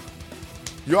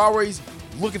 You're always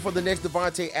looking for the next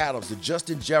Devontae Adams, the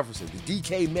Justin Jefferson, the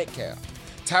DK Metcalf,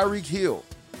 Tyreek Hill,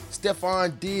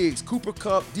 Stephon Diggs, Cooper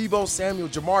Kupp, Deebo Samuel,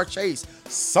 Jamar Chase,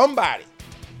 somebody.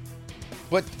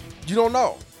 But you don't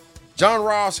know. John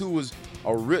Ross, who was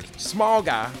a small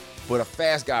guy, but a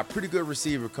fast guy, pretty good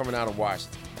receiver coming out of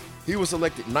Washington. He was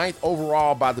selected 9th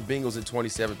overall by the Bengals in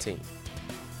 2017.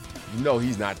 You know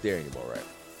he's not there anymore, right?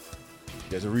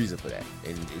 There's a reason for that.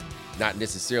 And it's not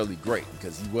necessarily great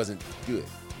because he wasn't good.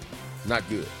 Not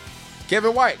good.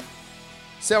 Kevin White,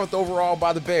 7th overall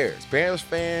by the Bears. Bears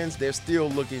fans, they're still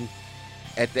looking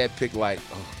at that pick like,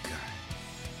 oh,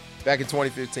 God. Back in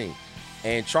 2015.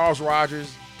 And Charles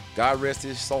Rogers, God rest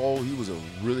his soul, he was a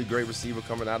really great receiver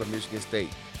coming out of Michigan State.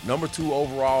 Number 2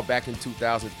 overall back in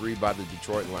 2003 by the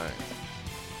Detroit Lions.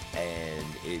 And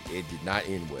it did not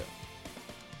end well.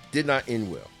 Did not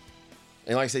end well.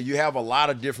 And like I said, you have a lot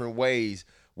of different ways,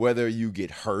 whether you get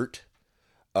hurt,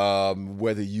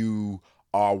 whether you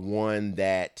are one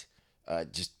that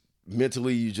just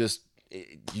mentally you just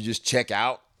check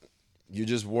out. You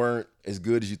just weren't as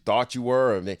good as you thought you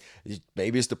were. Or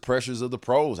maybe it's the pressures of the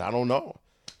pros. I don't know.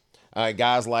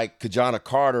 Guys like Kajana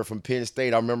Carter from Penn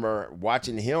State, I remember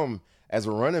watching him as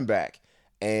a running back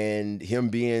and him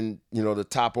being, the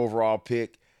top overall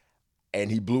pick, and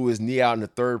he blew his knee out in the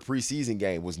 3rd preseason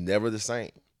game. Was never the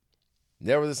same.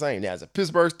 Never the same. Now, as a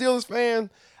Pittsburgh Steelers fan,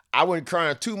 I wasn't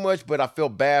crying too much, but I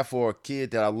felt bad for a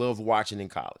kid that I loved watching in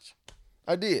college.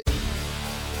 I did.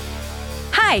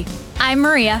 Hi, I'm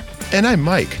Maria. And I'm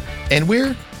Mike. And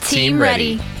we're Team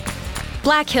Ready.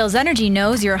 Black Hills Energy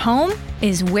knows your home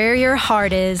is where your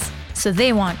heart is, so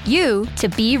they want you to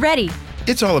be ready.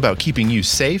 It's all about keeping you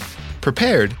safe,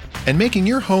 prepared, and making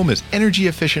your home as energy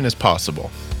efficient as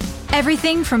possible.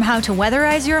 Everything from how to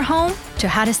weatherize your home to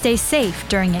how to stay safe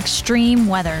during extreme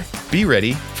weather. Be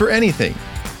ready for anything.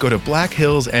 go to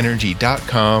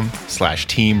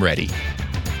blackhillsenergy.com/teamready.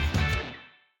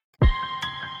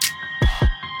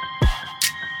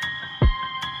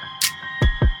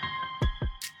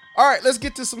 All right, let's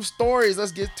get to some stories. All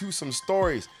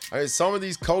right, some of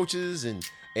these coaches and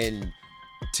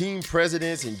team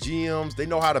presidents and GMs, they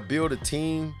know how to build a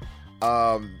team.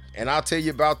 And I'll tell you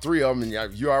about 3 of them,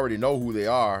 and you already know who they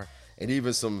are. And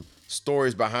even some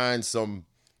stories behind some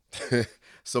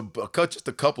just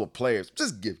a couple of players.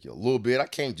 Just give you a little bit. I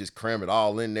can't just cram it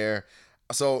all in there.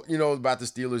 So, about the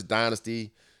Steelers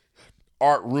dynasty,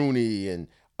 Art Rooney and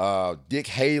Dick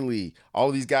Haley, all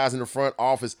of these guys in the front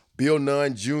office, Bill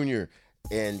Nunn Jr.,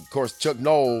 and, of course, Chuck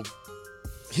Noll.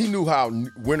 He knew how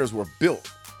winners were built.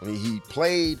 I mean, he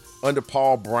played under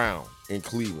Paul Brown in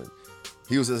Cleveland.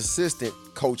 He was an assistant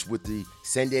coach with the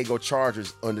San Diego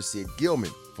Chargers under Sid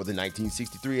Gilman for the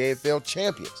 1963 AFL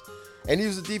champions. And he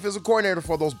was the defensive coordinator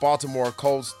for those Baltimore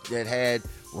Colts that had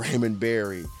Raymond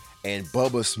Berry and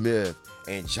Bubba Smith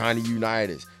and Johnny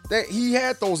Unitas. He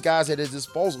had those guys at his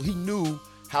disposal. He knew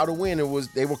how to win.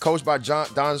 They were coached by Don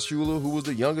Shula, who was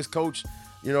the youngest coach,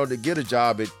 to get a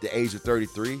job at the age of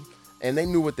 33. And they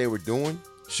knew what they were doing.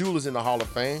 Shula's in the Hall of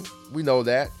Fame. We know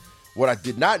that. What I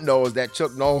did not know is that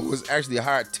Chuck Noll was actually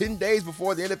hired 10 days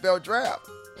before the NFL draft.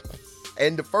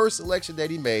 And the first selection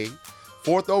that he made,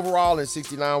 4th overall in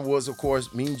 69, was, of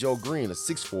course, Mean Joe Green, a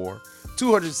 6'4",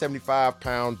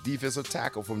 275-pound defensive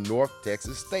tackle from North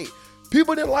Texas State.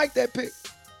 People didn't like that pick.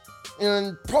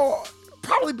 And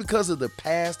probably because of the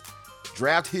past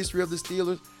draft history of the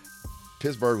Steelers,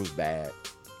 Pittsburgh was bad.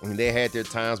 I mean, they had their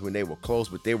times when they were close,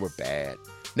 but they were bad.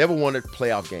 Never won a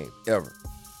playoff game, ever.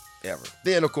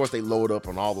 Then, of course, they load up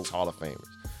on all those Hall of Famers.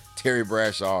 Terry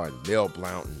Bradshaw and Mel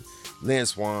Blount and Lynn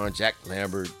Swann, Jack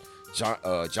Lambert,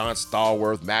 John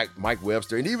Stallworth, Mike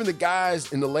Webster, and even the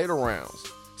guys in the later rounds.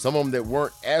 Some of them that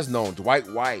weren't as known, Dwight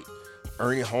White,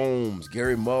 Ernie Holmes,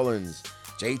 Gary Mullins,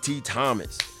 J.T.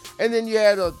 Thomas. And then you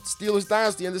had a Steelers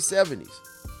dynasty in the 70s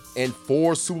and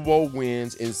 4 Super Bowl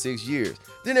wins in 6 years.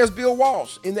 Then there's Bill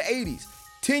Walsh in the 80s.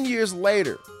 10 years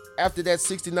later, after that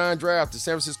 69 draft, the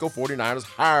San Francisco 49ers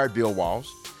hired Bill Walsh.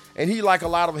 And he, like a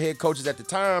lot of head coaches at the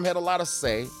time, had a lot of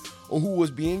say on who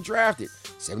was being drafted.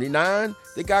 79,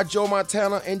 they got Joe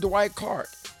Montana and Dwight Clark.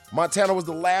 Montana was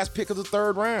the last pick of the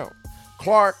 3rd round.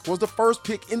 Clark was the first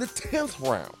pick in the 10th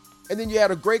round. And then you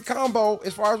had a great combo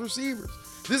as far as receivers.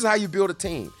 This is how you build a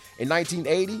team. In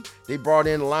 1980, they brought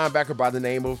in a linebacker by the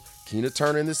name of Keena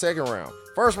Turner in the 2nd round.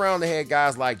 1st round, they had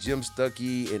guys like Jim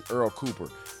Stuckey and Earl Cooper.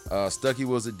 Stuckey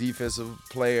was a defensive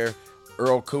player,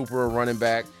 Earl Cooper a running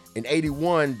back. In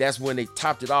 81, that's when they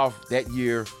topped it off. That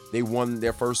year, they won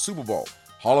their first Super Bowl.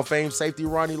 Hall of Fame safety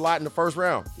Ronnie Lott in the 1st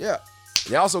round. Yeah.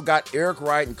 They also got Eric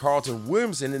Wright and Carlton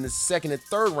Williamson in the 2nd and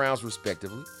 3rd rounds,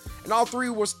 respectively. And all 3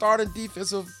 were starting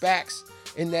defensive backs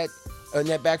in that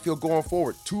backfield going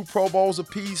forward. 2 Pro Bowls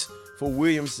apiece for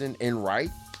Williamson and Wright,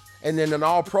 and then an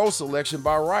All-Pro selection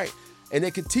by Wright. And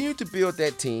they continued to build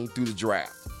that team through the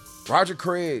draft. Roger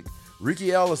Craig,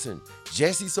 Ricky Ellison,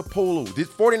 Jesse Sapolu. The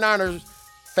 49ers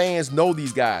fans know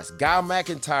these guys. Guy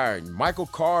McIntyre, Michael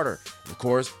Carter, and of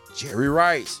course, Jerry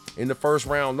Rice in the 1st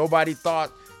round. Nobody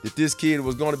thought that this kid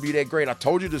was going to be that great. I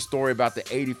told you the story about the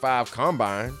 85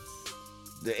 Combine.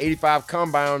 The 85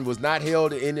 Combine was not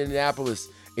held in Indianapolis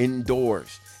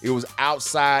indoors. It was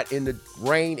outside in the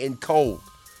rain and cold.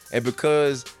 And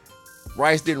because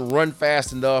Rice didn't run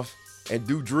fast enough and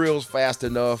do drills fast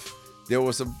enough, there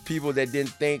were some people that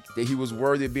didn't think that he was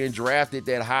worthy of being drafted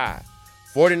that high.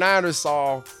 49ers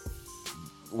saw,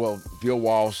 Bill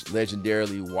Walsh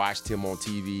legendarily watched him on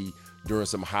TV during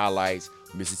some highlights,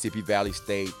 Mississippi Valley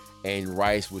State, and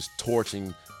Rice was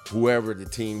torching whoever the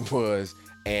team was,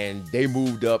 and they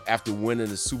moved up after winning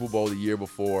the Super Bowl the year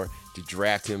before to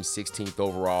draft him 16th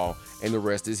overall, and the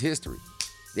rest is history.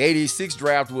 The 86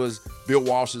 draft was Bill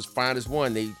Walsh's finest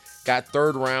one. They got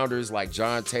 3rd rounders like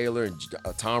John Taylor and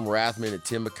Tom Rathman and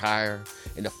Tim McKyer.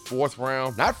 In the 4th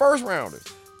round, not 1st rounders,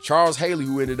 Charles Haley,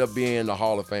 who ended up being the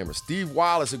Hall of Famer. Steve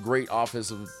Wallace, a great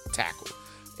offensive tackle.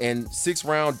 And 6th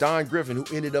round, Don Griffin, who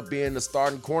ended up being the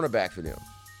starting cornerback for them.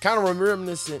 Kind of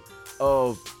reminiscent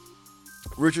of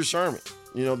Richard Sherman.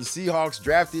 The Seahawks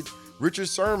drafted Richard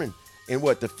Sherman in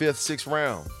the 5th, 6th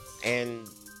round. And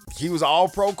he was an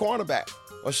all-pro cornerback,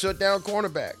 a shutdown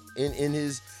cornerback in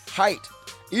his height.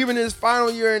 Even in his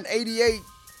final year in 88,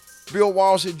 Bill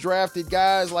Walsh had drafted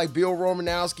guys like Bill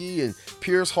Romanowski and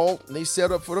Pierce Holt, and they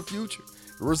set up for the future.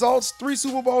 The results, 3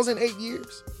 Super Bowls in 8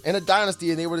 years, and a dynasty,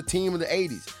 and they were the team of the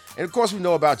 80s. And of course, we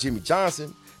know about Jimmy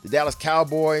Johnson, the Dallas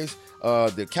Cowboys,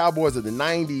 the Cowboys of the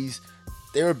 90s.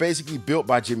 They were basically built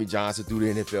by Jimmy Johnson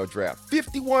through the NFL draft.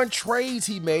 51 trades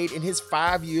he made in his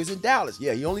 5 years in Dallas.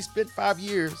 Yeah, he only spent 5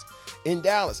 years in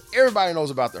Dallas. Everybody knows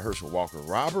about the Herschel Walker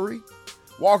robbery.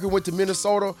 Walker went to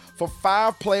Minnesota for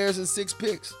 5 players and 6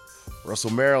 picks.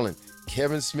 Russell Maryland,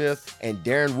 Kevin Smith, and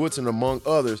Darren Woodson, among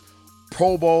others,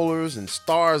 Pro Bowlers and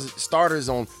starters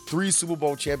on 3 Super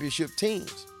Bowl championship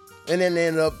teams. And then they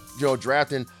ended up,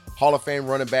 drafting Hall of Fame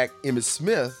running back Emmitt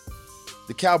Smith.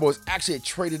 The Cowboys actually had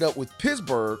traded up with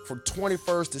Pittsburgh from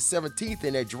 21st to 17th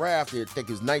in that draft. I think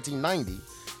it was 1990.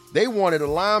 They wanted a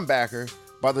linebacker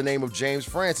by the name of James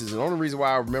Francis. And the only reason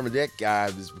why I remember that guy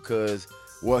is because,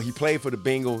 he played for the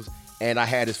Bengals and I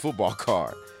had his football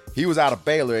card. He was out of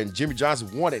Baylor and Jimmy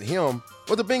Johnson wanted him,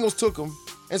 but the Bengals took him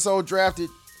and so they drafted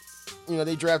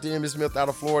Emmitt Smith out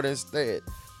of Florida instead.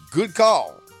 Good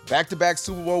call. Back-to-back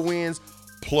Super Bowl wins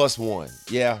 +1.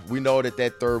 Yeah, we know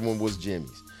that third one was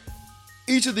Jimmy's.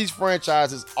 Each of these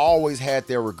franchises always had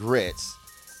their regrets,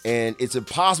 and it's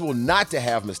impossible not to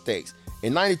have mistakes.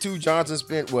 In 92, Johnson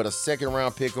spent, a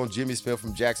second-round pick on Jimmy Smith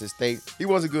from Jackson State. He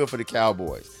wasn't good for the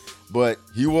Cowboys, but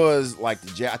he was I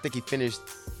think he finished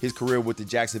his career with the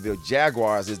Jacksonville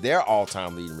Jaguars as their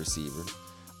all-time leading receiver.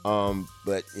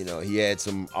 But, he had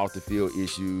some off-the-field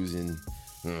issues, and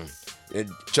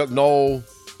Chuck Noll,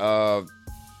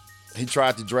 he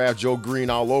tried to draft Joe Green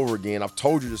all over again. I've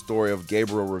told you the story of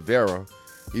Gabriel Rivera.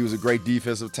 He was a great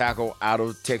defensive tackle out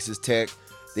of Texas Tech.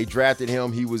 They drafted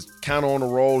him. He was kind of on a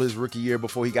roll his rookie year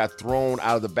before he got thrown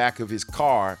out of the back of his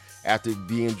car after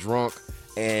being drunk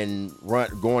and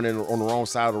going in on the wrong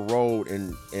side of the road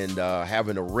and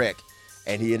having a wreck.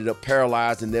 And he ended up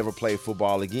paralyzed and never played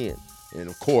football again. And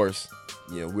of course,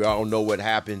 we all know what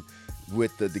happened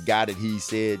with the guy that he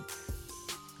said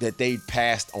that they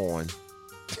passed on,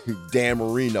 Dan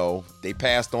Marino. They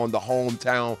passed on the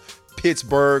hometown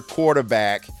Pittsburgh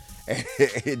quarterback,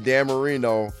 Dan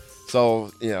Marino.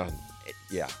 So,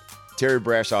 Terry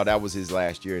Bradshaw, that was his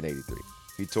last year in 83.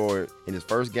 He tore, in his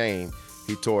first game,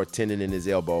 he tore a tendon in his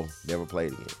elbow, never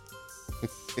played again.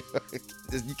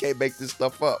 You can't make this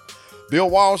stuff up. Bill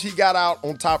Walsh, he got out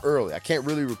on top early. I can't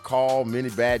really recall many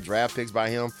bad draft picks by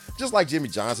him. Just like Jimmy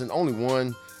Johnson, only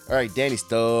one. All right, Danny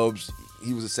Stubbs,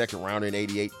 he was a second rounder in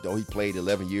 88, though he played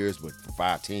 11 years, but for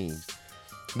 5 teams.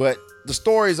 But the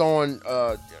stories on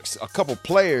a couple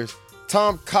players,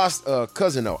 Tom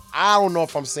Cousino. I don't know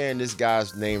if I'm saying this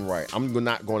guy's name right. I'm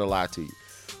not going to lie to you.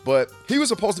 But he was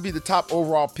supposed to be the top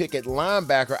overall pick at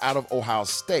linebacker out of Ohio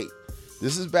State.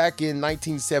 This is back in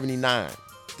 1979,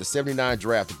 the 79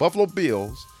 draft. The Buffalo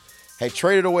Bills had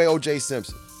traded away O.J.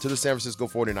 Simpson to the San Francisco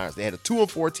 49ers. They had a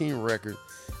 2-14 record,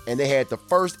 and they had the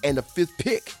 1st and the 5th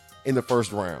pick in the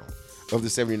first round of the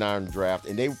 79 draft,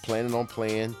 and they were planning on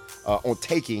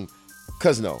taking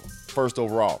Cousino first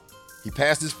overall. He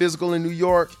passed his physical in New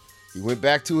York. He went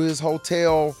back to his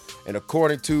hotel, and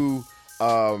according to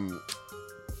the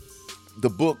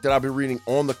book that I've been reading,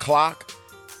 On the Clock,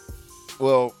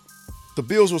 the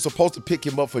Bills were supposed to pick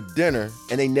him up for dinner,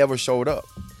 and they never showed up.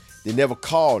 They never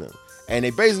called him, and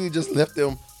they basically just left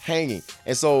him hanging.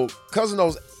 And so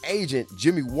Cousino's agent,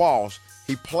 Jimmy Walsh,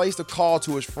 he placed a call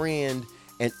to his friend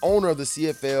and owner of the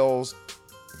CFL's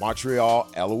Montreal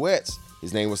Alouettes.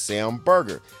 His name was Sam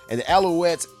Berger. And the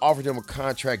Alouettes offered him a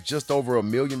contract just over $1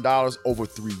 million over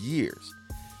 3 years.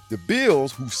 The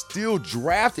Bills, who still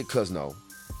drafted Cousino,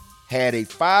 had a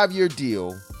 5-year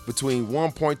deal between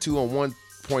 $1.2 and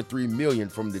 $1.3 million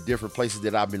from the different places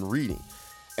that I've been reading.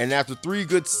 And after 3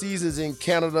 good seasons in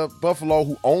Canada, Buffalo,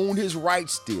 who owned his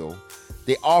rights still,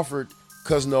 they offered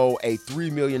Cousino a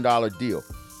 $3 million deal.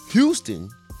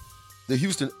 Houston, the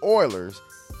Houston Oilers,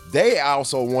 they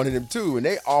also wanted him too, and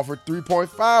they offered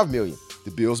 $3.5 million.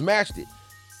 The Bills matched it.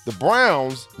 The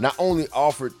Browns not only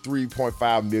offered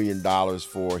 $3.5 million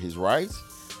for his rights,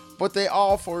 but they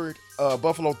offered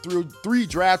Buffalo 3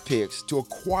 draft picks to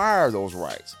acquire those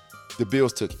rights. The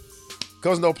Bills took it.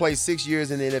 Cousino played 6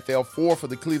 years in the NFL, 4 for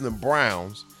the Cleveland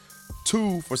Browns,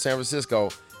 2 for San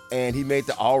Francisco, and he made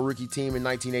the all-rookie team in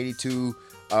 1982.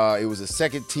 It was a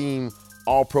second team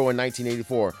All-Pro in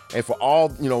 1984. And for all,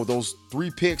 those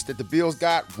 3 picks that the Bills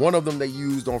got, one of them they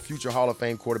used on future Hall of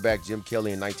Fame quarterback Jim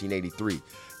Kelly in 1983.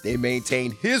 They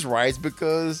maintained his rights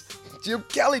because Jim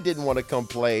Kelly didn't want to come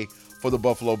play for the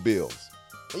Buffalo Bills.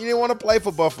 He didn't want to play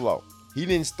for Buffalo. He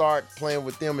didn't start playing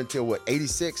with them until,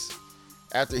 86?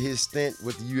 After his stint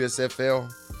with the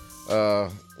USFL.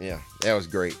 That was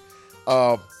great.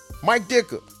 Mike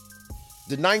Ditka,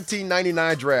 the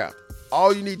 1999 draft.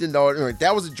 All you need to know,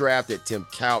 that was a draft that Tim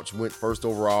Couch went first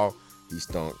overall. He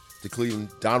stunk. The Cleveland,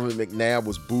 Donovan McNabb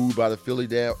was booed by the Philly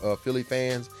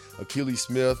fans. Achilles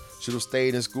Smith should have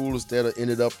stayed in school instead of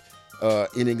ended up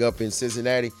ending up in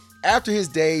Cincinnati. After his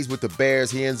days with the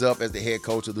Bears, he ends up as the head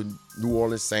coach of the New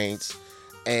Orleans Saints.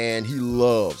 And he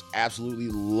absolutely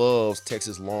loves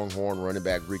Texas Longhorn running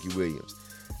back Ricky Williams.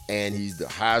 And he's the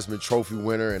Heisman Trophy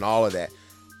winner and all of that.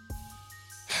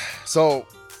 So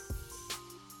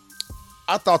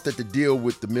I thought that the deal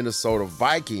with the Minnesota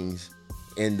Vikings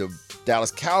and the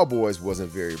Dallas Cowboys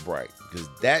wasn't very bright because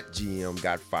that GM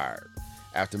got fired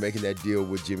after making that deal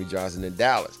with Jimmy Johnson in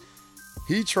Dallas.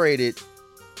 He traded,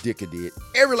 Ditka did,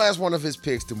 every last one of his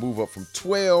picks to move up from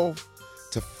 12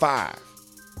 to 5.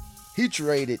 He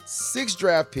traded 6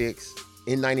 draft picks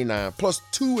in 99 plus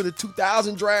 2 in the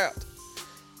 2000 draft.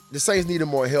 The Saints needed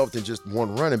more help than just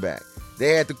one running back.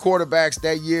 They had the quarterbacks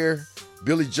that year,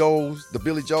 Billy Joe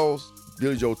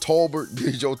Tolbert,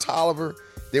 Billy Joe Tolliver.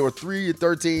 They were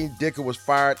 3-13. Ditka was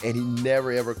fired, and he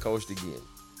never, ever coached again.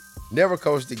 Never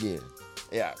coached again.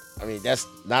 Yeah, I mean, that's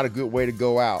not a good way to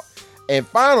go out. And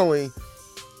finally,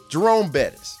 Jerome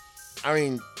Bettis. I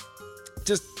mean,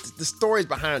 just the stories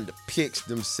behind the picks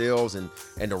themselves and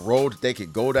the road that they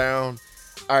could go down.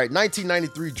 All right,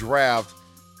 1993 draft,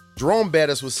 Jerome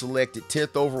Bettis was selected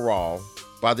 10th overall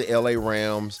by the LA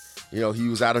Rams. You know, he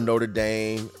was out of Notre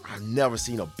Dame. I've never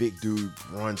seen a big dude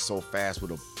run so fast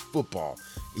with a football.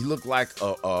 He looked like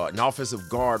an offensive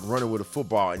guard running with a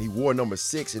football, and he wore number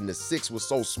 6, and the 6 was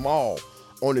so small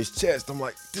on his chest. I'm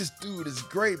like, this dude is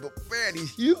great, but man,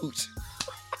 he's huge.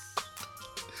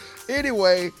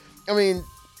 Anyway, I mean,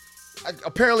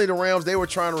 apparently the Rams, they were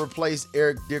trying to replace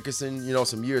Eric Dickerson, you know,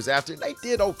 some years after. They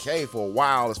did okay for a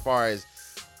while as far as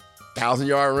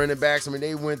 1,000-yard running backs. I mean,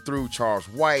 they went through Charles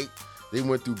White. They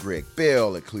went through Greg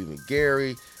Bell and Cleveland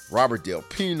Gary, Robert Del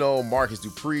Pino, Marcus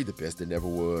Dupree, the best that never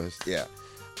was. Yeah.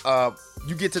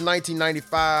 You get to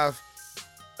 1995,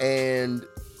 and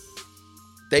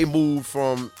they moved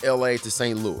from L.A. to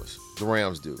St. Louis. The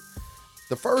Rams do.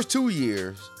 The first 2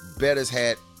 years, Bettis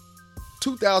had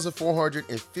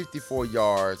 2,454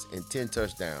 yards and 10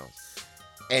 touchdowns.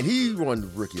 And he won the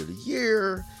Rookie of the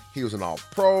Year. He was an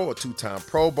All-Pro, a 2-time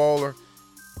Pro Bowler.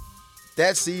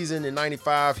 That season in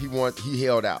 95, he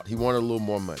held out. He wanted a little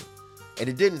more money. And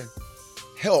it didn't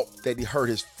help that he hurt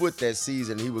his foot that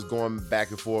season. He was going back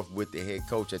and forth with the head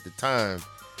coach at the time.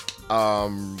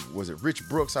 Was it Rich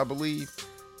Brooks, I believe?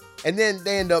 And then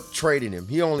they end up trading him.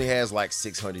 He only has like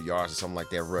 600 yards or something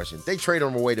like that rushing. They trade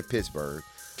him away to Pittsburgh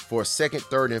for 2nd,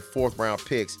 3rd, and 4th round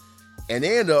picks. And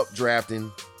they end up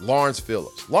drafting Lawrence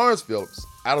Phillips. Lawrence Phillips,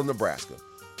 out of Nebraska,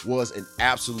 was an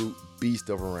absolute beast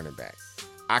of a running back.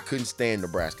 I couldn't stand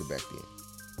Nebraska back then.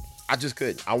 I just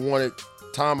couldn't. I wanted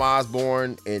Tom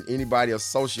Osborne and anybody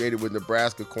associated with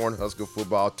Nebraska Cornhusker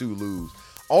football to lose.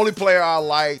 Only player I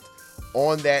liked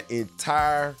on that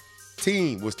entire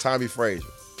team was Tommy Frazier,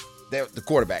 the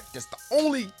quarterback. That's the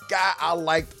only guy I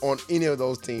liked on any of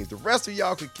those teams. The rest of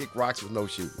y'all could kick rocks with no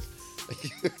shoes.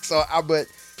 But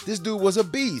this dude was a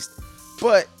beast.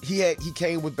 But he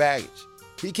came with baggage.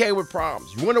 He came with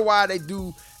problems. You wonder why they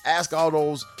do ask all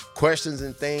those questions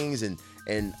and things and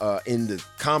in the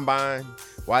combine,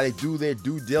 why they do their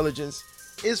due diligence.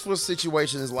 It's for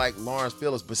situations like Lawrence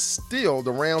Phillips, but still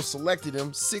the Rams selected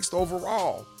him 6th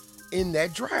overall in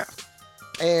that draft.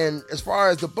 And as far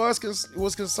as the bus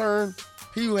was concerned,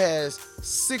 he has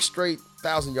 6 straight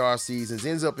 1,000-yard seasons,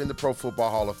 ends up in the Pro Football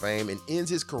Hall of Fame, and ends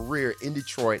his career in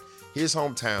Detroit, his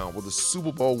hometown, with a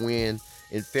Super Bowl win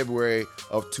in February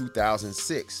of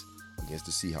 2006 against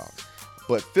the Seahawks.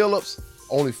 But Phillips,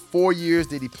 only 4 years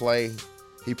did he play.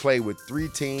 He played with 3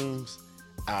 teams.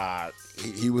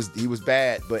 He was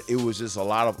bad, but it was just a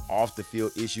lot of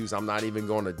off-the-field issues. I'm not even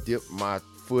going to dip my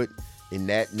foot in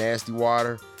that nasty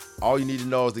water. All you need to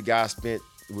know is the guy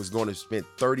was going to spend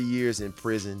 30 years in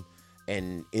prison,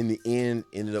 and in the end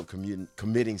ended up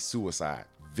committing suicide.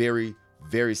 Very,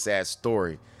 very sad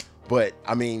story. But,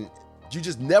 I mean, you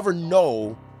just never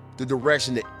know the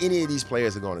direction that any of these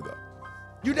players are going to go.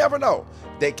 You never know.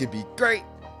 They could be great.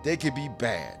 They could be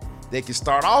bad. They could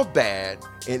start off bad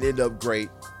and end up great,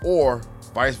 or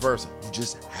vice versa. You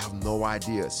just have no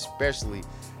idea, especially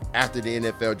after the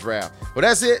NFL draft. Well,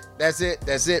 that's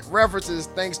it. References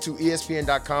thanks to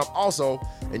ESPN.com. Also,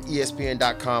 an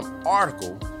ESPN.com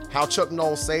article, How Chuck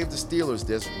Noll Saved the Steelers,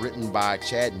 that's written by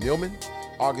Chad Millman,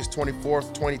 August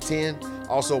 24th, 2010.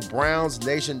 Also,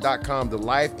 BrownsNation.com, The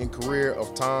Life and Career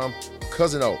of Tom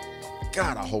Cousino.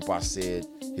 God, I hope I said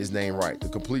his name right. The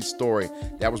complete story.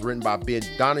 That was written by Ben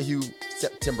Donahue,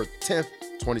 September 10th,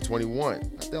 2021.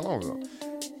 Not that long ago.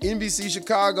 NBC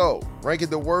Chicago, ranking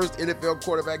the worst NFL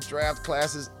quarterback draft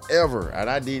classes ever. And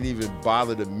I didn't even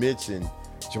bother to mention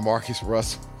Jamarcus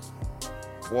Russell.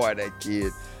 Boy, that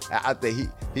kid. I think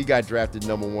he got drafted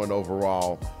number 1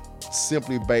 overall.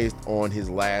 simply based on his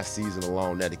last season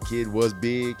alone. Now, the kid was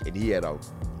big, and he had a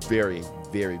very,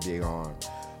 very big arm.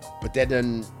 But that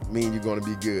doesn't mean you're going to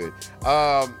be good.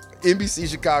 NBC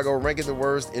Chicago ranking the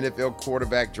worst NFL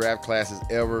quarterback draft classes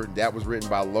ever. That was written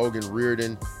by Logan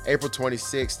Reardon, April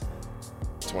 26th,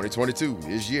 2022,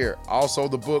 this year. Also,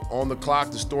 the book On the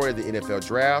Clock, the story of the NFL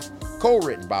draft,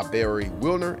 co-written by Barry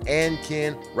Wilner and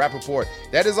Ken Rappaport.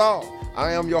 That is all.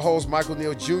 I am your host, Michael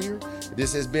Neal Jr.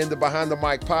 This has been the Behind the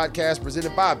Mic podcast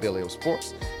presented by Belly Up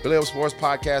Sports. Belly Up Sports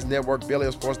Podcast Network,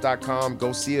 bellyupsports.com.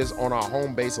 Go see us on our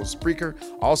home base of Spreaker.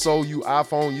 Also, you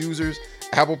iPhone users,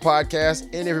 Apple Podcasts,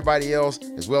 and everybody else,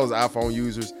 as well as iPhone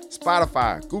users,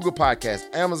 Spotify, Google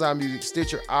Podcasts, Amazon Music,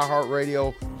 Stitcher,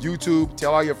 iHeartRadio, YouTube.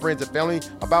 Tell all your friends and family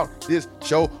about this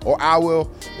show, or I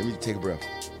will. Let me take a breath.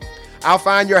 I'll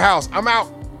find your house. I'm out.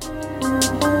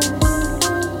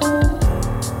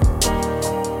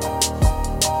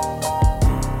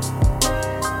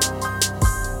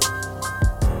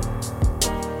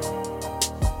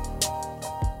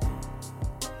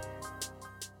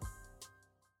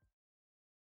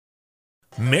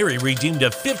 Mary redeemed a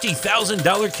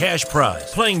 $50,000 cash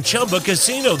prize playing Chumba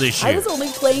Casino this year. I was only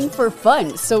playing for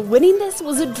fun, so winning this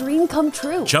was a dream come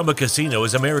true. Chumba Casino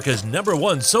is America's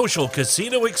 #1 social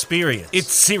casino experience.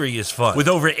 It's serious fun. With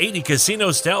over 80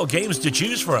 casino-style games to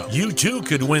choose from, you too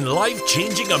could win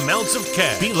life-changing amounts of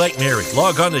cash. Be like Mary.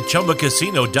 Log on to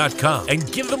ChumbaCasino.com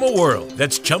and give them a whirl.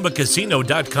 That's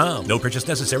ChumbaCasino.com. No purchase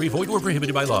necessary. Void where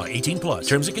prohibited by law. 18+.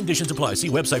 Terms and conditions apply. See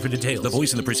website for details. The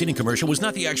voice in the preceding commercial was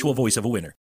not the actual voice of a winner.